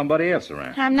want somebody else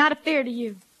around. I'm not afeard of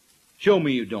you. Show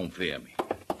me you don't fear me.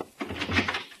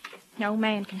 No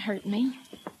man can hurt me.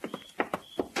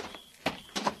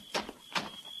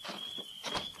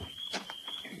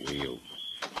 We'll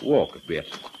walk a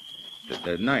bit.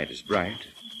 The night is bright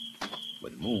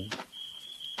with the moon.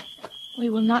 We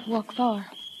will not walk far.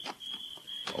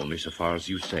 Only so far as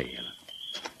you say,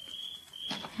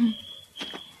 Ellen.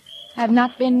 I've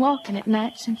not been walking at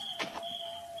night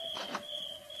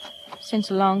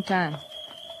since a long time.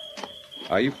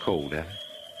 Are you cold, Ellen?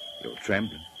 You're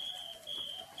trembling.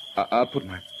 I'll put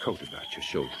my coat about your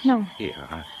shoulders. No. Here,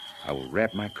 I will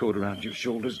wrap my coat around your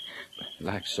shoulders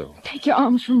like so. Take your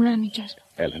arms from around me, Jasper.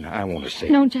 Ellen, I want to say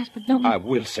No, it. Jasper, don't. I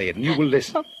will say it, and you will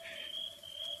listen. Oh.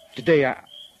 Today,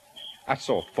 I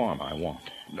saw a farm I want.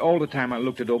 And all the time I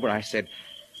looked it over, I said,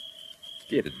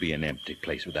 it'd be an empty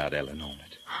place without Ellen on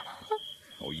it.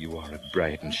 Oh, you are a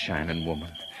bright and shining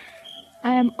woman.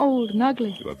 I am old and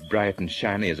ugly. You are bright and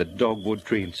shiny as a dogwood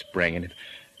tree in spring, and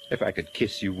if I could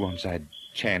kiss you once, I'd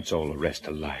chance all the rest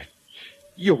of life.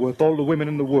 You're worth all the women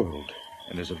in the world,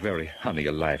 and there's a very honey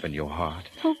of life in your heart.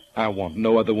 Oh. I want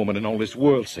no other woman in all this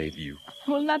world save you.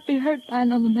 I will not be hurt by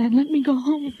another man. Let me go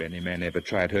home. If any man ever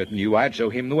tried hurting you, I'd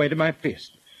show him the way to my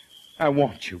fist. I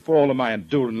want you for all of my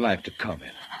enduring life to come,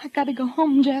 Ellen. I gotta go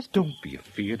home, Jasper. Don't be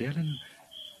afeard, Ellen.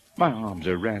 My arms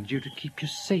are around you to keep you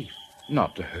safe,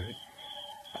 not to hurt.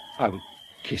 I will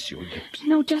kiss your lips.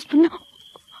 No, Jasper, no.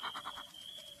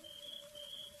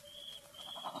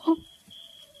 Oh,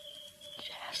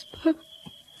 Jasper.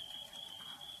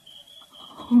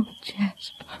 Oh,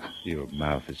 Jasper. Your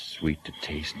mouth is sweet to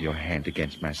taste, and your hand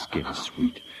against my skin is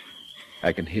sweet.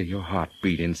 I can hear your heart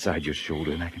beat inside your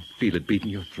shoulder, and I can feel it beating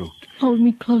your throat. Hold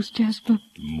me close, Jasper.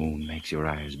 The moon makes your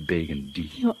eyes big and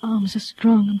deep. Your arms are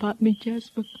strong about me,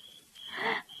 Jasper.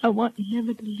 I want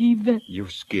never to leave them. Your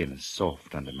skin is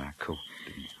soft under my coat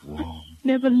and warm.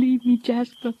 Never leave me,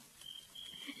 Jasper.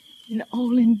 In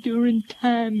all enduring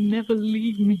time, never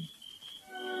leave me.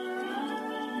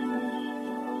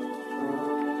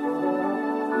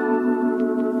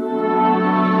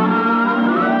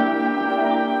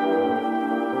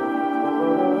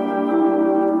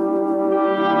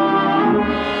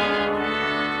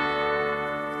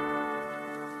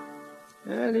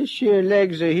 This here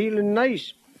legs are healing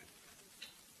nice.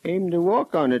 Aim to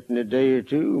walk on it in a day or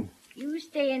two. You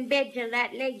stay in bed till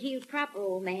that leg heals proper,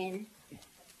 old man.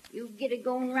 You get it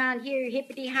going around here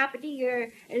hippity-hoppity,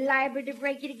 you're liable to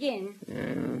break it again.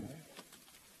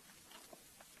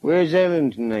 Where's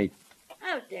Ellen tonight?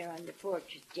 Out there on the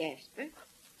porch with Jasper.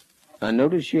 I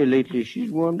noticed here lately she's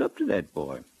warmed up to that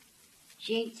boy.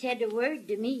 She ain't said a word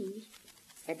to me,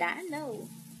 but I know.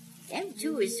 Them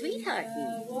two are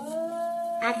sweethearting.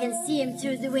 I can see him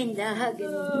through the window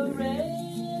hugging.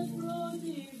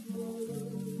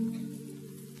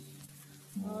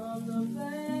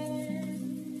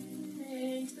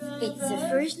 It's the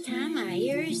first time I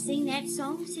hear her sing that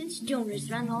song since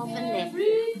Jonas run off and left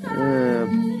her.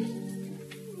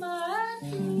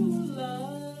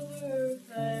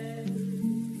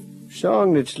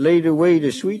 Song that's laid away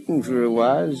to sweeten for a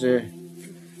while is a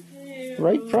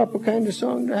right proper kind of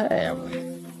song to have.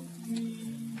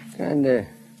 Kind of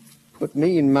put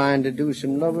me in mind to do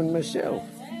some loving myself.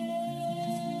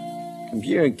 Come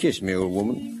here and kiss me, old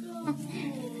woman.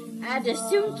 I'd as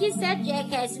soon kiss that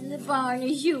jackass in the barn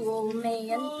as you, old man.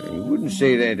 You wouldn't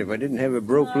say that if I didn't have a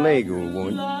broke leg, old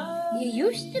woman. You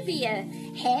used to be a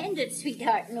hand at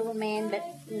sweethearting, old man, but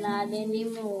not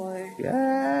anymore.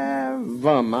 Yeah,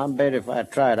 Vum, I bet if I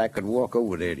tried, I could walk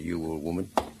over there to you, old woman.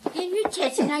 Henry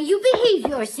Chester, now you behave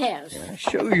yourself. I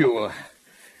show you.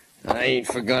 I ain't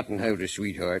forgotten how to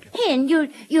sweetheart. Hen,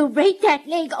 you'll break that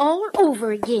leg all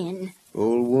over again.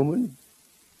 Old woman,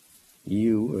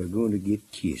 you are going to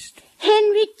get kissed.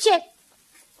 Henry Chester.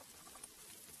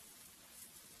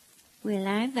 Will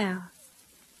I vow?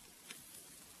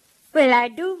 Well, I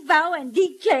do vow and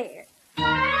declare.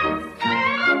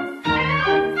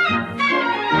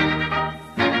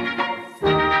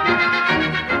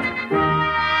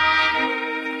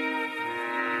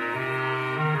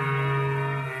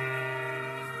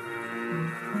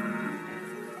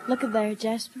 Look at there,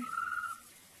 Jasper.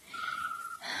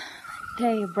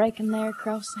 Tell you, breaking there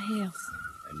across the hills.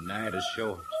 The night is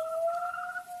short.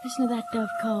 Listen to that dove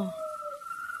call.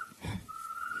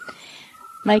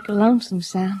 Make a lonesome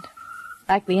sound,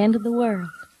 like the end of the world.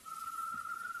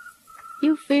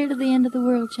 You feared of the end of the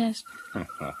world, Jasper?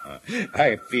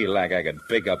 I feel like I could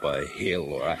pick up a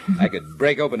hill, or I could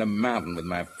break open a mountain with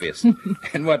my fist.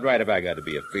 And what right have I got to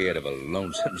be afraid of a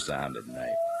lonesome sound at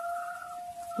night?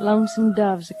 Lonesome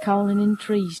doves are calling in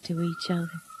trees to each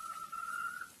other.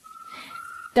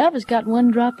 Dove has got one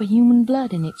drop of human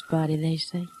blood in its body, they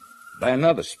say. By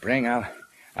another spring,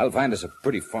 I'll find us a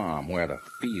pretty farm where the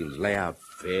fields lay out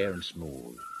fair and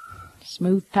smooth.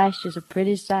 Smooth pasture's a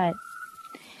pretty sight,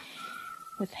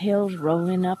 with hills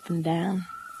rolling up and down,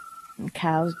 and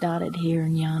cows dotted here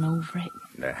and yon over it.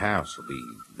 The house will be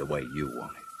the way you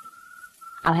want it.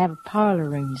 I'll have a parlor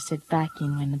room to sit back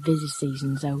in when the busy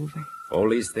season's over. All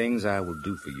these things I will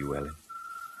do for you, Ellen,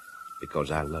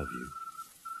 because I love you.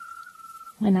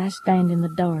 When I stand in the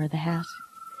door of the house,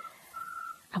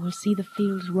 I will see the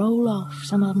fields roll off,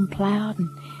 some of them plowed and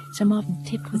some of them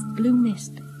tipped with blue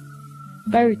mist,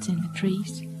 birds in the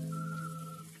trees,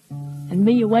 and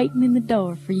me a-waiting in the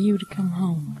door for you to come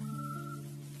home.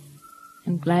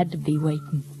 I'm glad to be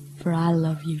waiting, for I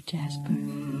love you, Jasper.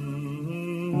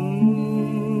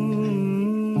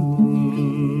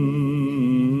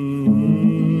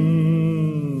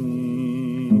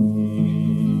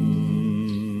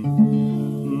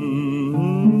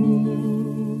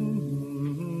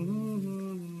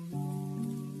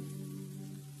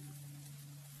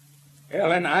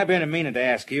 Ellen, I've been meaning to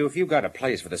ask you if you've got a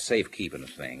place for the safekeeping of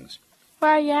things. Why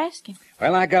are you asking?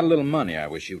 Well, I got a little money I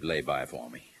wish you'd lay by for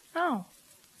me. Oh.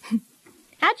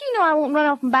 How'd you know I won't run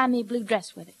off and buy me a blue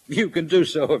dress with it? You can do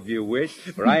so if you wish,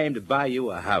 for I aim to buy you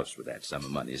a house with that sum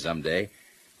of money someday.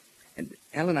 And,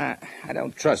 Ellen, I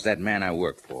don't trust that man I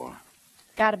work for.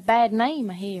 Got a bad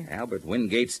name, I hear. Albert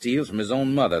Wingate steals from his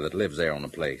own mother that lives there on the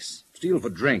place. Steal for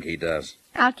drink, he does.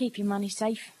 I'll keep your money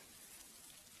safe.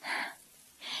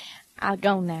 I'll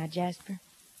go now, Jasper.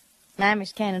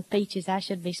 Mammy's canning peaches. I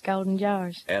should be scalding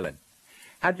jars. Ellen,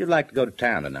 how'd you like to go to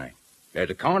town tonight? There's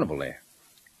a carnival there.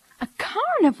 A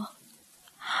carnival?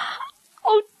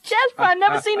 Oh, Jasper, I've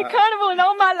never seen a carnival in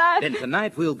all my life. Then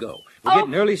tonight we'll go. We'll get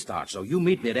an early start, so you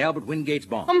meet me at Albert Wingate's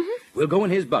barn. Mm-hmm. We'll go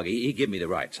in his buggy. He'll give me the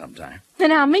ride sometime.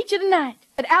 Then I'll meet you tonight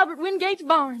at Albert Wingate's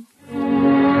barn.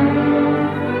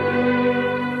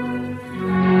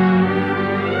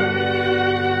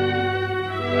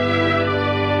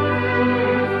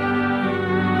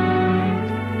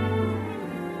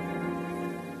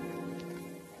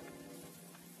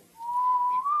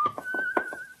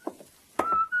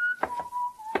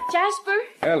 Jasper?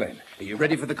 Ellen, are you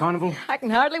ready for the carnival? I can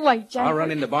hardly wait, Jasper. I'll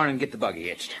run in the barn and get the buggy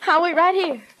hitched. I'll wait right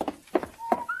here.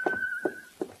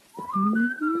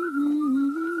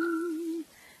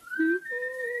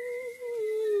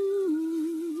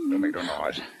 Don't make no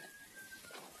noise.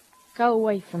 Go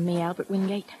away from me, Albert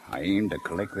Wingate. I aim to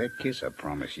collect that kiss, I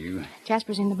promise you.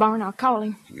 Jasper's in the barn. I'll call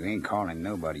him. You ain't calling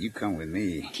nobody. You come with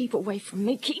me. Keep away from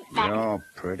me. Keep back. You're a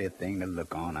pretty thing to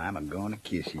look on. I'm a-going to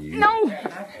kiss you. No!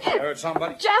 I heard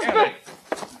somebody. Jasper!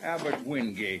 Albert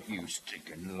Wingate, you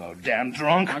stinking little damn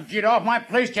drunk. Now get off my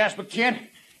place, Jasper Kent.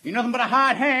 You're nothing but a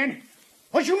hired hand.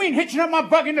 What you mean hitching up my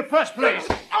bug in the first place?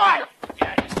 All right.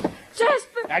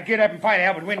 Jasper! Now get up and fight,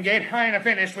 Albert Wingate. I ain't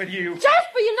finished with you.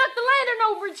 Jasper, you knocked the lantern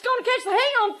over. It's going to catch the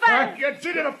hay on fire. You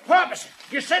did it on purpose.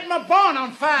 You're setting my barn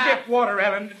on fire. Get water,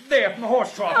 Ellen. There, from the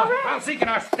horse trough. All right. I'll see can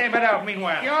I stamp it out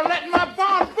meanwhile. You're letting my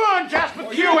barn burn, Jasper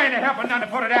Kent. You ain't helping none to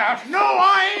put it out. No,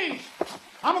 I ain't.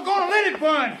 I'm going to let it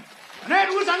burn. And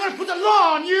afterwards, I'm going to put the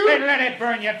law on you. Then let it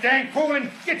burn, you dang fool,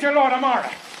 and get your law tomorrow.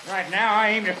 Right now, I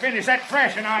aim to finish that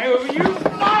thrashing I owe you.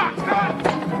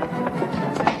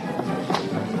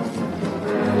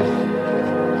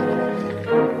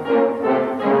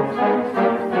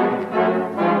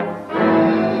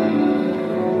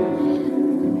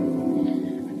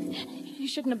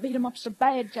 him up so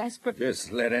bad, Jasper.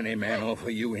 Just let any man offer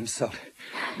you insult.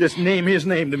 Just name his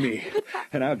name to me,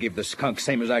 and I'll give the skunk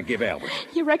same as I give Albert.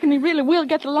 You reckon he really will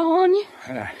get the law on you?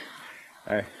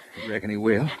 I reckon he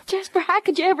will. Jasper, how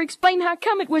could you ever explain how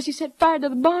come it was you set fire to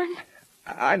the barn?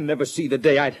 I never see the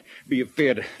day I'd be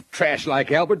afeard of trash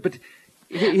like Albert, but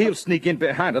he'll sneak in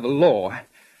behind the law.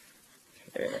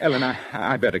 Ellen,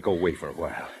 I better go away for a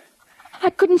while.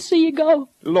 I couldn't see you go.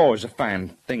 Law's a fine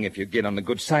thing if you get on the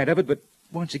good side of it, but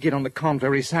once you get on the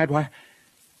contrary side, why,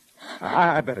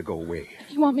 I better go away.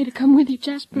 You want me to come with you,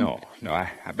 Jasper? No,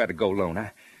 I better go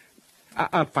alone.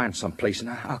 I'll find some place and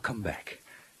I'll come back.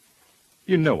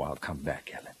 You know I'll come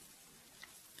back, Ellen.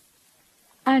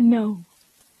 I know.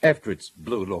 After it's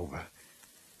blowed over,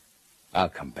 I'll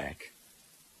come back.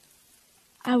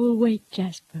 I will wait,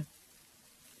 Jasper.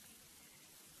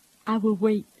 I will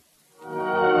wait.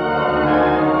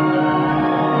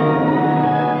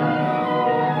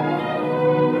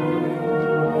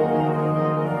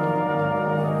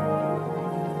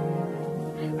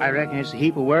 I reckon it's a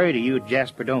heap of worry to you if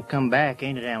Jasper don't come back,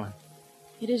 ain't it, Ellen?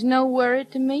 It is no worry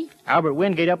to me. Albert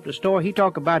Wingate up at the store, he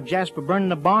talk about Jasper burning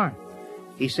the barn.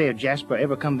 He say if Jasper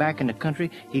ever come back in the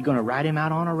country, he gonna ride him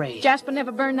out on a race. Jasper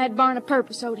never burned that barn a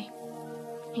purpose, Odie.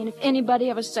 And if anybody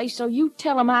ever say so, you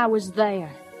tell him I was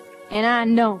there. And I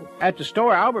know. At the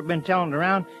store, Albert been telling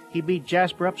around he beat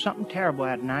Jasper up something terrible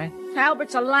that night.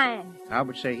 Albert's a lying.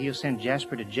 Albert say he'll send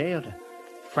Jasper to jail to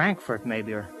Frankfurt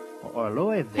maybe, or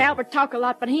Louisville. Albert talk a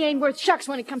lot, but he ain't worth shucks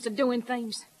when it comes to doing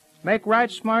things. Make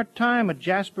right smart time with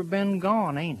Jasper been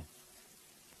gone, ain't it?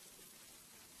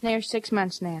 There's 6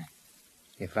 months now.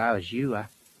 If I was you,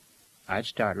 I'd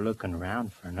start looking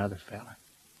around for another fella.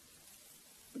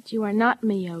 But you are not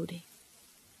me, Odie.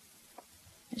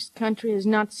 This country has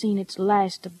not seen its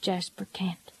last of Jasper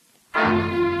Kent.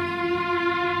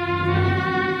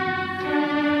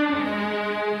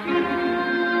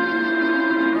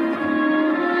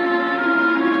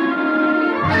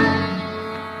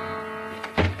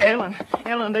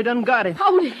 Ellen, they done got him.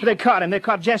 Odie! They caught him. They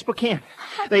caught Jasper Kent.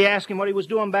 They asked him what he was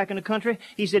doing back in the country.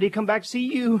 He said he'd come back to see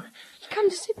you. Come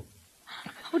to see...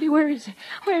 Odie, where is he?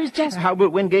 Where is Jasper? Albert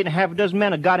Wingate and half a dozen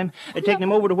men have got him. They're taking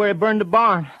him over to where he burned the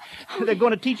barn. They're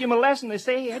going to teach him a lesson, they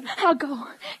say, Ed. I'll go.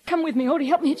 Come with me, Odie.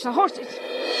 Help me hitch the horses.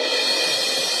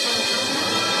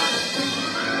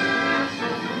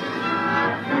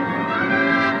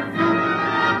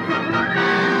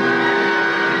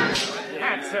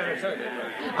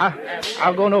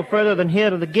 I'll go no further than here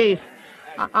to the gate.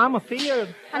 I'm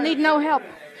afeard. I need no help.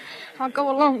 I'll go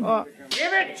alone.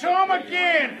 Give it to him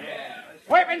again.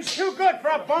 Weapon's too good for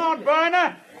a barn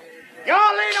burner.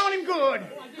 Y'all laid on him good.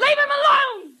 Leave him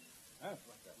alone!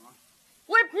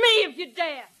 Whip me if you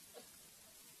dare.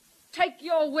 Take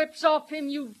your whips off him,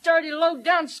 you dirty,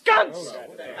 low-down skunks.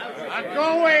 Now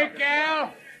go away,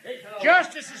 gal.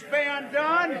 Justice is being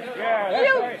undone.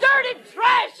 You dirty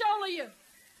trash, all of you.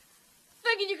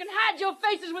 Thinking you can hide your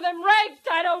faces with them rags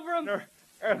tied over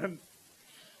them.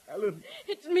 Ellen.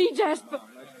 It's me, Jasper.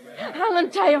 I'll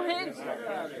untie your hands.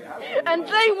 And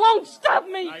they won't stop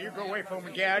me. Now, you go away from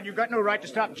me, gal. You got no right to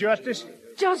stop justice.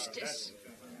 Justice?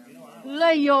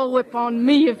 Lay your whip on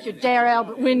me if you dare,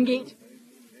 Albert Wingate.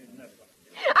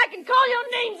 I can call your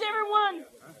names, everyone.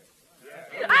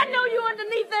 I know you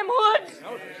underneath them hoods.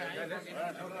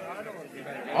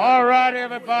 All right,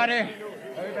 everybody.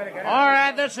 All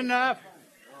right, that's enough.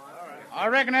 I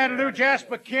reckon that'll do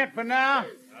Jasper Kent for now.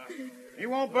 He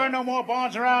won't burn no more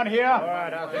barns around here.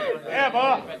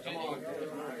 Ever.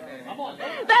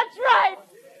 That's right.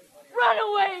 Run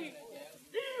away.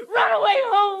 Run away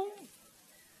home.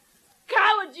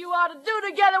 Cowards you ought to do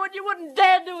together what you wouldn't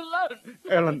dare do alone.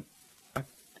 Ellen.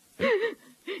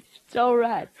 It's all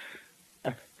right.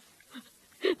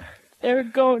 They're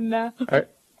going now.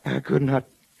 I could not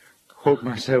hold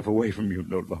myself away from you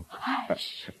no longer.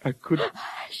 Hush. I couldn't.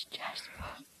 Hush,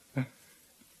 Jasper.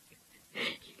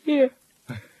 Here.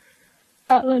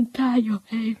 I'll untie your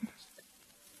hands.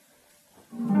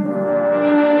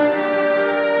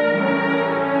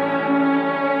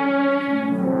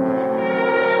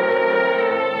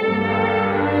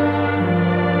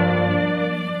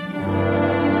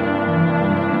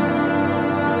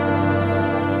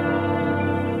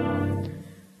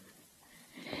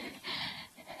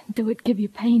 Do it give you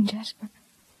pain, Jasper?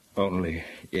 Only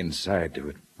inside do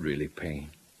it really pain.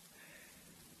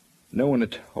 Knowing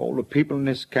that all the people in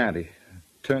this county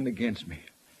turned against me.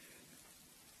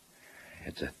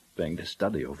 It's a thing to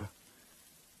study over.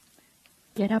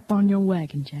 Get up on your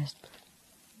wagon, Jasper.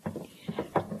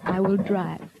 I will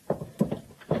drive.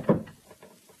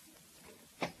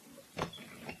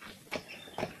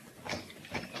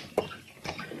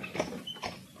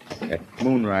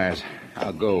 moonrise,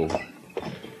 I'll go.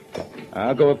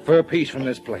 I'll go for a piece from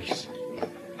this place.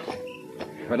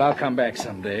 But I'll come back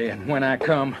someday, and when I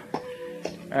come,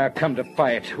 I'll come to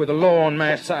fight with the law on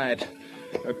my side.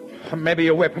 Maybe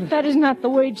a weapon. That is not the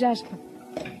way, Jasper.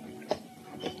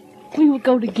 We will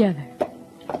go together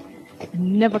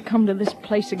and never come to this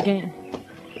place again.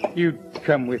 You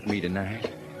come with me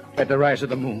tonight at the rise of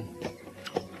the moon.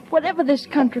 Whatever this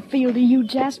country feel to you,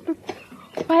 Jasper,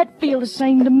 why, it feel the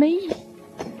same to me.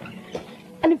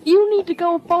 And if you need to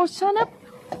go before sunup,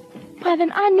 why,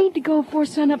 then I need to go before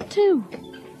sunup, too.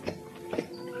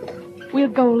 We'll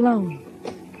go alone,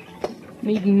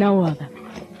 needing no other.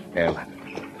 Ellen.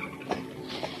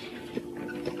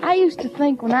 I used to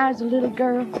think when I was a little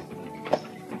girl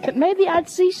that maybe I'd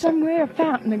see somewhere a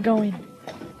fountain a-going,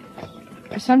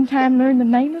 or sometime learn the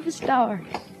name of a star.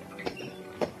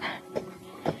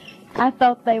 I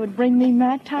thought they would bring me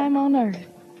my time on earth.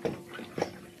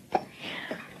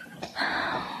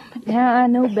 But now I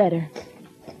know better.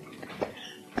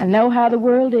 I know how the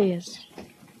world is.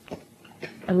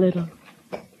 A little.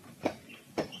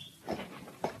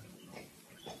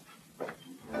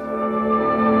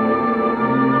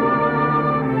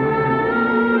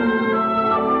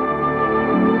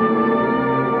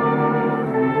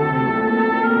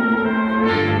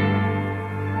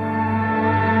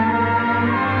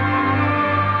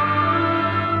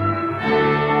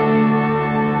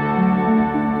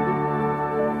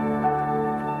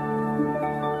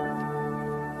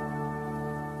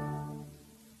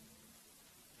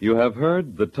 You have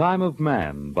heard The Time of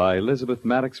Man by Elizabeth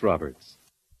Madox Roberts.